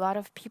for a lot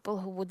of people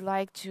who would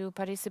like to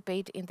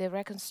participate in the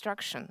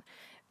reconstruction,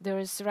 There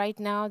is right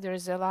now, there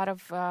is a lot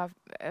of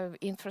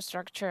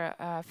infrastructure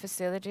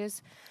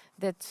facilities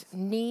that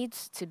need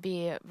to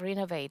be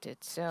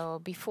renovated. So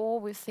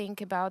before we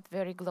think about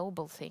very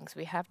global things,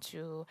 we have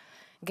to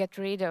get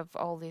rid of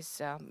all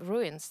these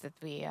ruins that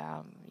we,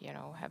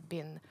 have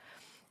been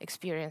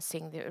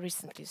experiencing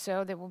recently.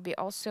 So there will be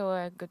also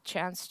a good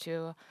chance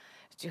to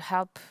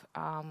help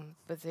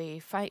with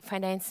the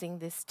financing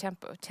this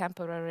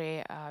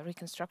temporary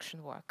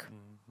reconstruction work.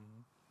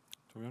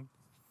 Torbjörn?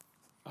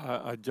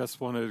 I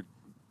just want to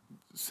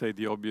say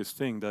the obvious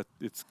thing, that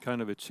it's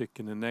kind of a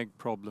chicken and egg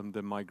problem,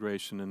 the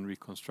migration and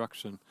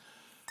reconstruction.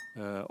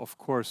 Of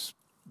course,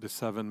 the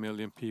 7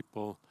 million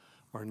people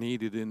are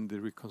needed in the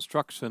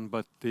reconstruction,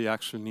 but they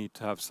actually need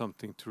to have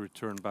something to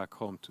return back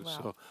home to.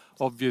 Well, so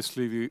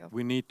obviously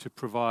we need to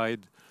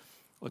provide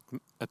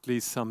at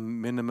least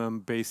some minimum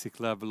basic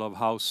level of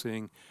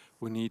housing.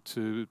 We need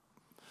to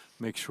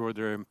make sure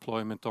there are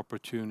employment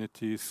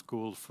opportunities,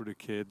 school for the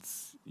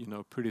kids,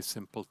 pretty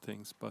simple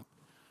things, but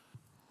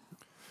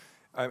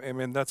I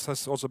mean, that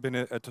has also been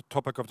a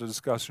topic of the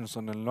discussions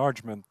on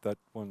enlargement, that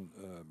one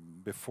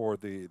before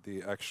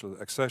the actual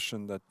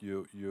accession, that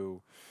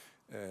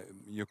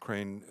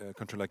Ukraine, a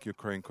country like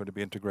Ukraine, could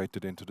be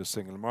integrated into the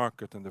single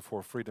market and the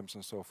 4 freedoms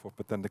and so forth.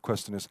 But then the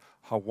question is,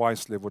 how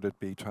wisely would it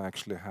be to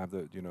actually have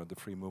the the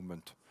free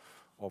movement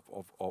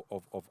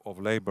of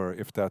labor,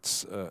 if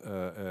that's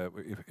a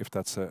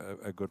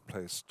good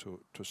place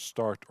to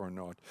start or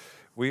not.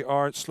 We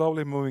are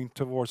slowly moving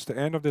towards the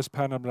end of this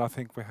panel, but I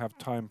think we have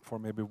time for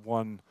maybe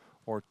 1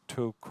 or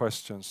 2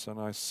 questions. And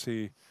I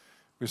see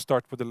we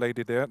start with the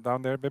lady there,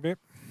 down there, baby.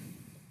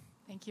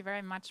 Thank you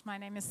very much. My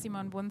name is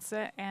Simon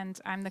Bunze, and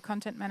I'm the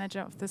content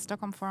manager of the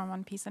Stockholm Forum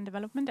on Peace and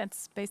Development.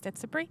 It's based at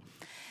SIPRI.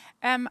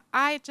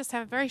 I just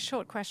have a very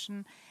short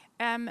question.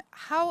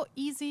 How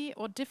easy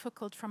or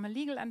difficult from a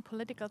legal and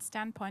political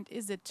standpoint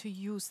is it to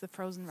use the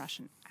frozen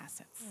Russian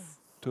assets?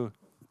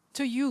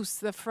 To use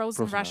the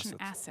frozen Russian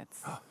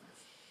assets.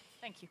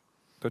 Thank you.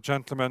 The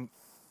gentleman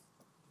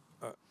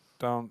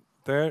down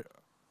there.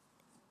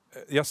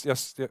 Yes,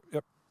 yep.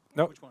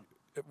 No. Which one?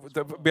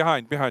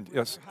 Behind,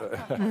 yes.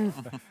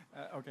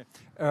 Okay.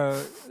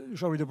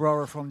 Jean-Louis de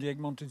Brouwer from the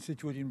Egmont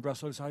Institute in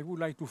Brussels. I would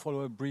like to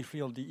follow up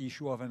briefly on the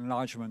issue of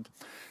enlargement.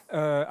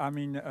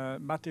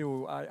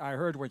 Matteo, I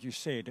heard what you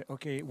said.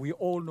 Okay, we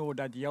all know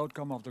that the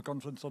outcome of the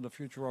Conference on the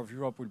Future of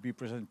Europe will be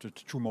presented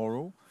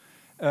tomorrow.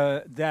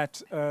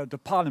 That the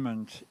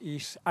Parliament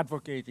is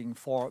advocating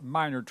for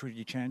minor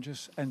treaty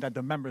changes, and that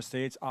the Member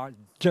States are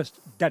just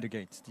dead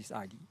against this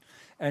idea.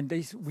 And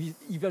this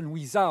even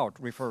without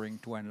referring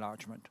to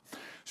enlargement.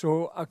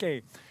 So,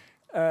 okay,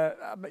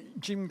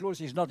 Jim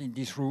Close is not in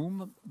this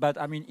room, but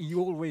I mean, he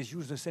always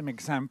used the same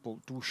example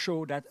to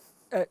show that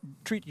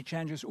treaty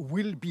changes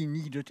will be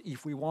needed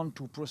if we want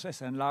to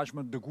process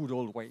enlargement the good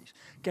old ways.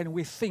 Can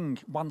we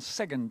think 1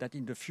 second that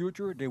in the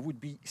future there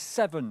would be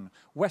 7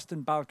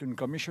 Western Balkan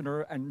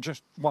commissioners and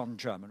just 1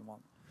 German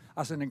one,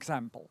 as an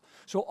example?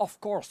 So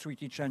of course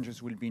treaty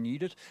changes will be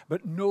needed,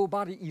 but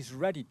nobody is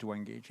ready to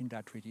engage in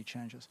that treaty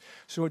changes.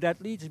 So that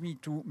leads me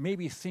to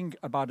maybe think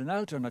about an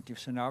alternative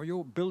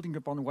scenario, building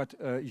upon what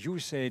you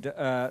said,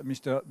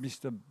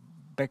 Mr.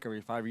 Becker,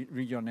 if I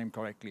read your name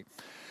correctly.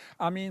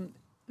 I mean,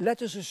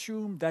 let us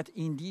assume that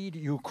indeed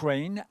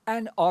Ukraine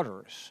and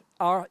others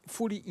are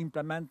fully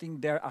implementing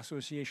their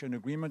association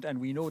agreement,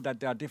 and we know that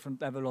there are different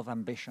levels of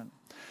ambition.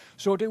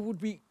 So they would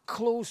be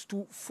close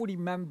to fully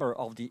member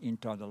of the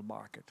internal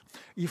market.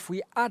 If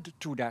we add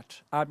to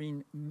that, I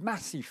mean,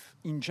 massive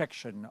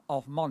injection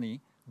of money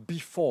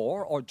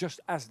before or just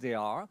as they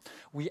are,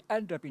 we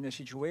end up in a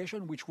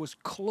situation which was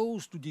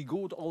close to the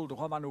good old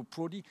Romano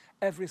Prodi,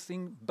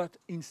 everything but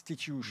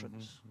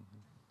institutions.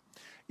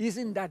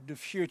 Isn't that the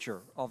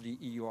future of the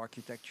EU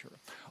architecture?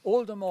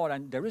 All the more,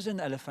 and there is an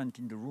elephant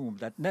in the room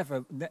that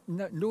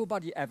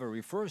nobody ever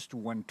refers to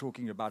when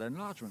talking about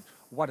enlargement.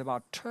 What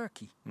about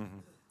Turkey?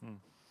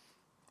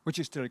 Which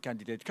is still a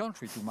candidate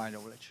country, to my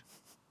knowledge.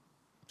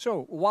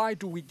 So why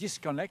do we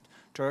disconnect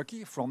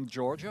Turkey from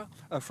Georgia,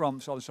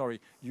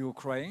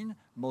 Ukraine,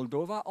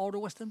 Moldova, or the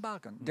Western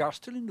Balkans? They are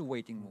still in the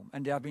waiting room,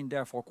 and they have been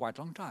there for quite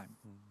a long time.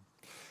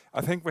 I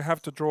think we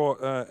have to draw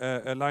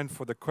a line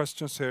for the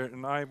questions here,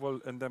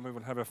 and then we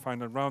will have a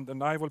final round.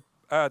 And I will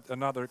add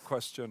another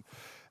question.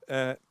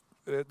 The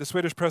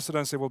Swedish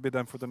presidency will be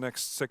done for the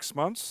next 6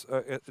 months.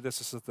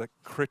 This is at the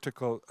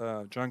critical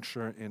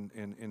juncture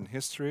in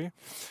history,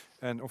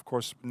 and of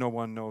course, no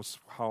one knows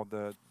how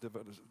the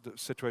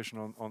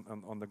situation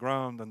on the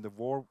ground and the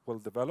war will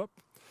develop.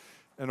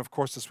 And of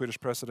course, the Swedish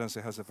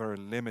presidency has a very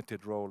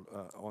limited role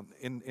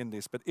in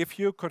this. But if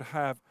you could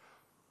have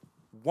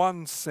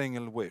 1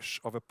 single wish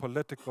of a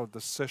political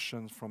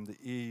decision from the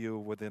EU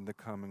within the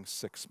coming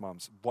 6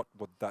 months, what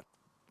would that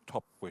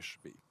top wish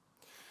be?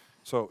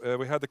 So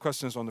we had the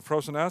questions on the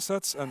frozen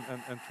assets and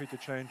treaty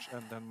change,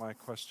 and then my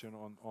question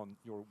on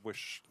your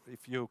wish.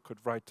 If you could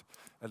write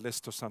a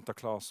list to Santa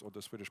Claus or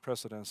the Swedish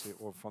presidency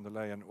or von der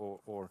Leyen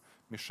or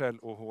Michel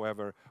or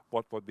whoever,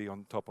 what would be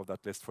on top of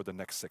that list for the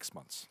next 6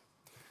 months?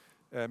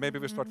 Maybe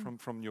we start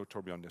from you,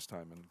 Torbjörn, this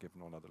time, and give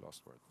Nona the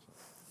last word. So.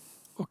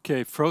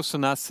 Okay,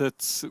 frozen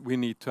assets, we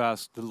need to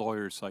ask the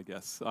lawyers, I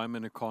guess. I'm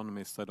an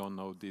economist, I don't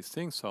know these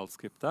things, so I'll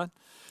skip that.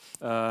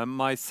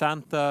 My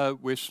Santa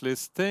wish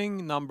list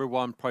thing, number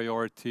one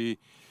priority,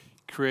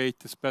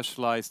 create a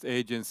specialized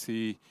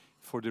agency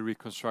for the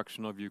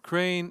reconstruction of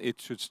Ukraine. It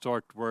should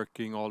start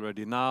working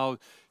already now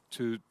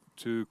to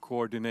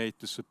coordinate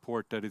the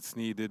support that is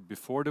needed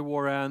before the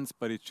war ends,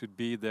 but it should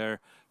be there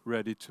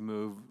ready to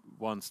move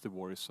once the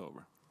war is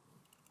over.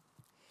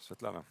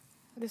 Svetlana.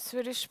 The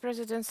Swedish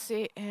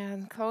Presidency,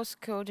 in close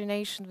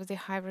coordination with the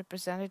High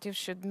Representative,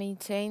 should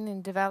maintain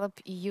and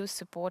develop EU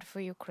support for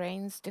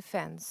Ukraine's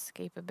defense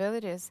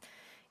capabilities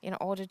in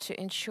order to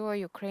ensure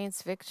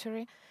Ukraine's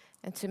victory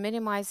and to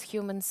minimize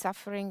human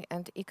suffering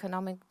and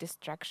economic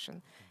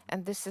destruction.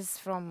 And this is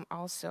from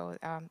also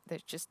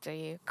just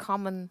a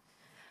common,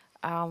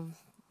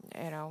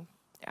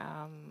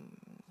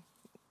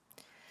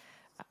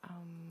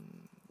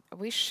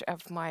 wish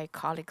of my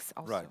colleagues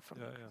also. Right. From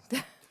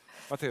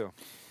Matteo.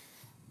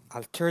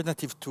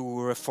 Alternative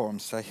to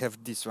reforms. I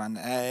have this one.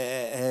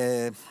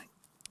 I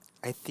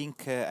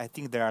think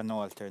there are no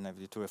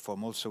alternative to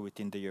reform also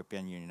within the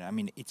European Union. I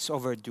mean, it's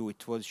overdue.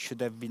 Should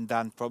have been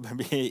done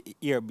probably a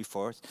year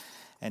before,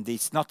 and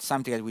it's not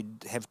something that we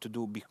have to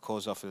do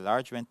because of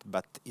enlargement,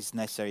 but is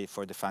necessary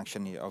for the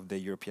functioning of the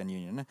European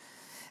Union.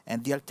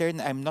 And the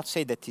alternative, I'm not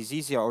saying that is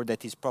easier or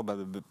that is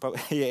probable, but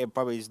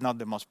probably is not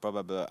the most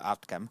probable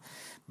outcome.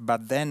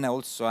 But then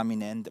also, I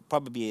mean, and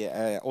probably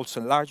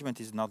also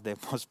enlargement is not the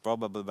most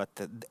probable, but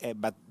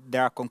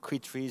there are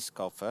concrete risks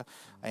of,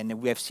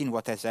 and we have seen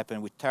what has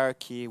happened with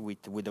Turkey,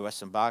 with the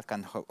Western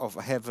Balkans, of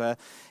have a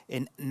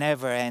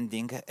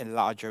never-ending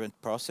enlargement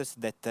process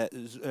that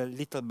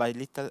little by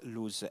little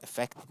lose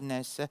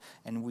effectiveness,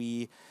 and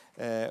we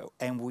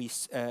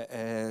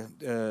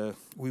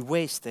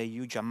waste a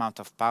huge amount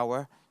of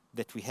power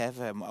that we have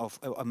of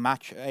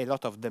a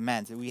lot of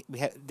demands. We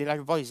have the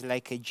large voice is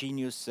like a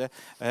genius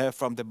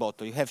from the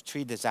bottle. You have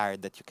 3 desires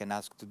that you can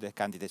ask to the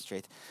candidate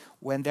straight.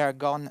 When they are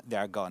gone,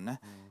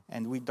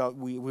 and we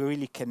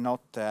really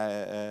cannot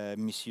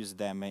misuse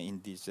them in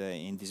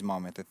this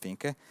moment, I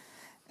think.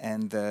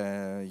 And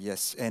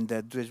yes, and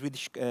the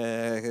Swedish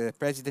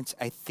presidents,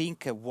 I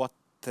think what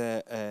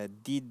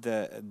did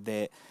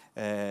the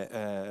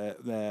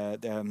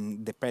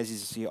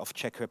presidency of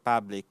Czech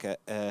Republic,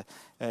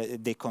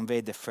 they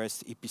convened the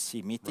first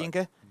EPC meeting.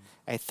 Right.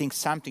 I think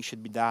something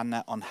should be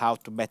done on how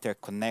to better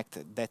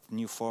connect that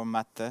new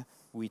format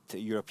with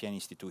European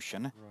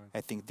institution. Right.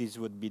 I think this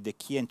would be the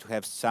key, and to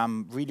have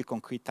some really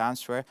concrete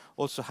answer.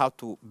 Also, how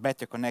to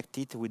better connect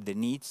it with the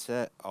needs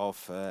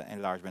of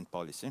enlargement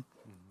policy.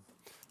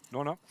 Mm-hmm.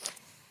 Nona?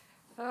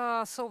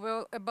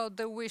 So about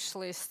the wish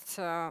list.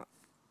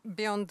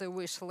 Beyond the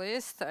wish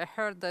list, I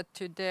heard that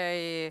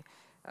today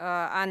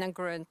Anna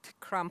Grant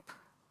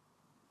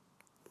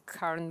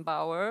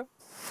Kramp-Karrenbauer,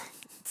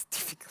 it's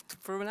difficult to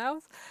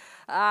pronounce,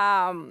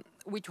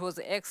 which was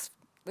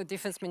the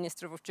defense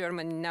minister of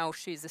Germany, now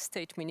she's the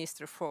state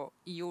minister for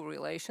EU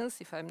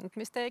relations, if I'm not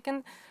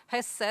mistaken,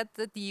 has said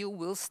that the EU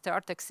will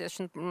start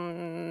accession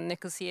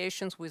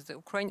negotiations with the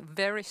Ukraine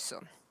very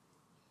soon.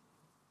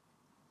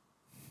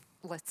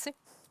 Let's see.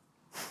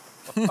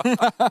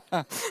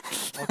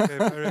 Okay,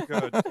 very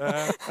good.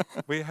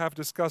 We have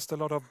discussed a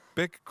lot of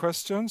big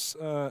questions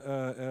for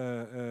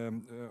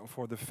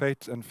the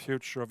fate and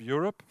future of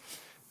Europe.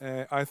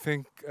 I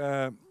think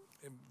there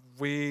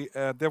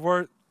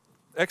were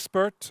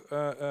expert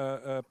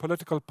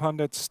political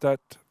pundits that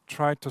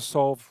tried to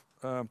solve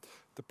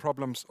the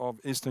problems of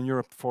Eastern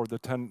Europe for the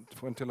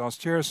 10-20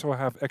 last years, who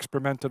have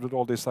experimented with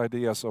all these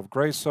ideas of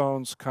grey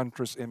zones,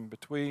 countries in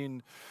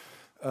between,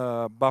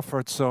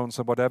 buffered zones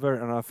or whatever,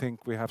 and I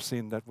think we have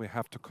seen that we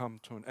have to come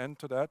to an end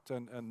to that,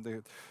 and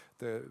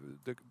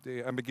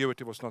the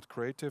ambiguity was not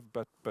creative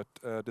but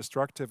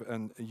destructive,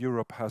 and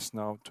Europe has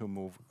now to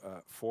move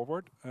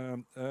forward,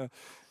 and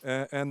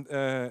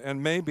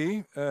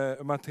maybe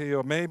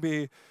Matteo,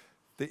 maybe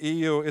the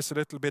EU is a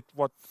little bit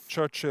what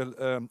Churchill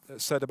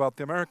said about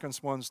the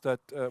Americans once, that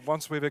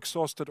once we've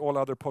exhausted all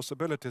other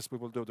possibilities, we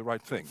will do the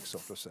right thing, so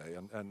to say.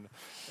 And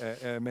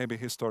maybe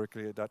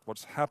historically that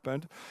what's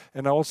happened.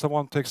 And I also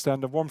want to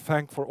extend a warm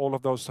thank for all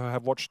of those who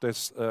have watched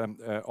this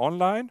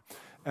online.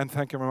 And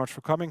thank you very much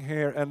for coming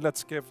here. And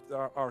let's give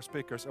our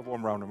speakers a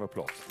warm round of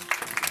applause.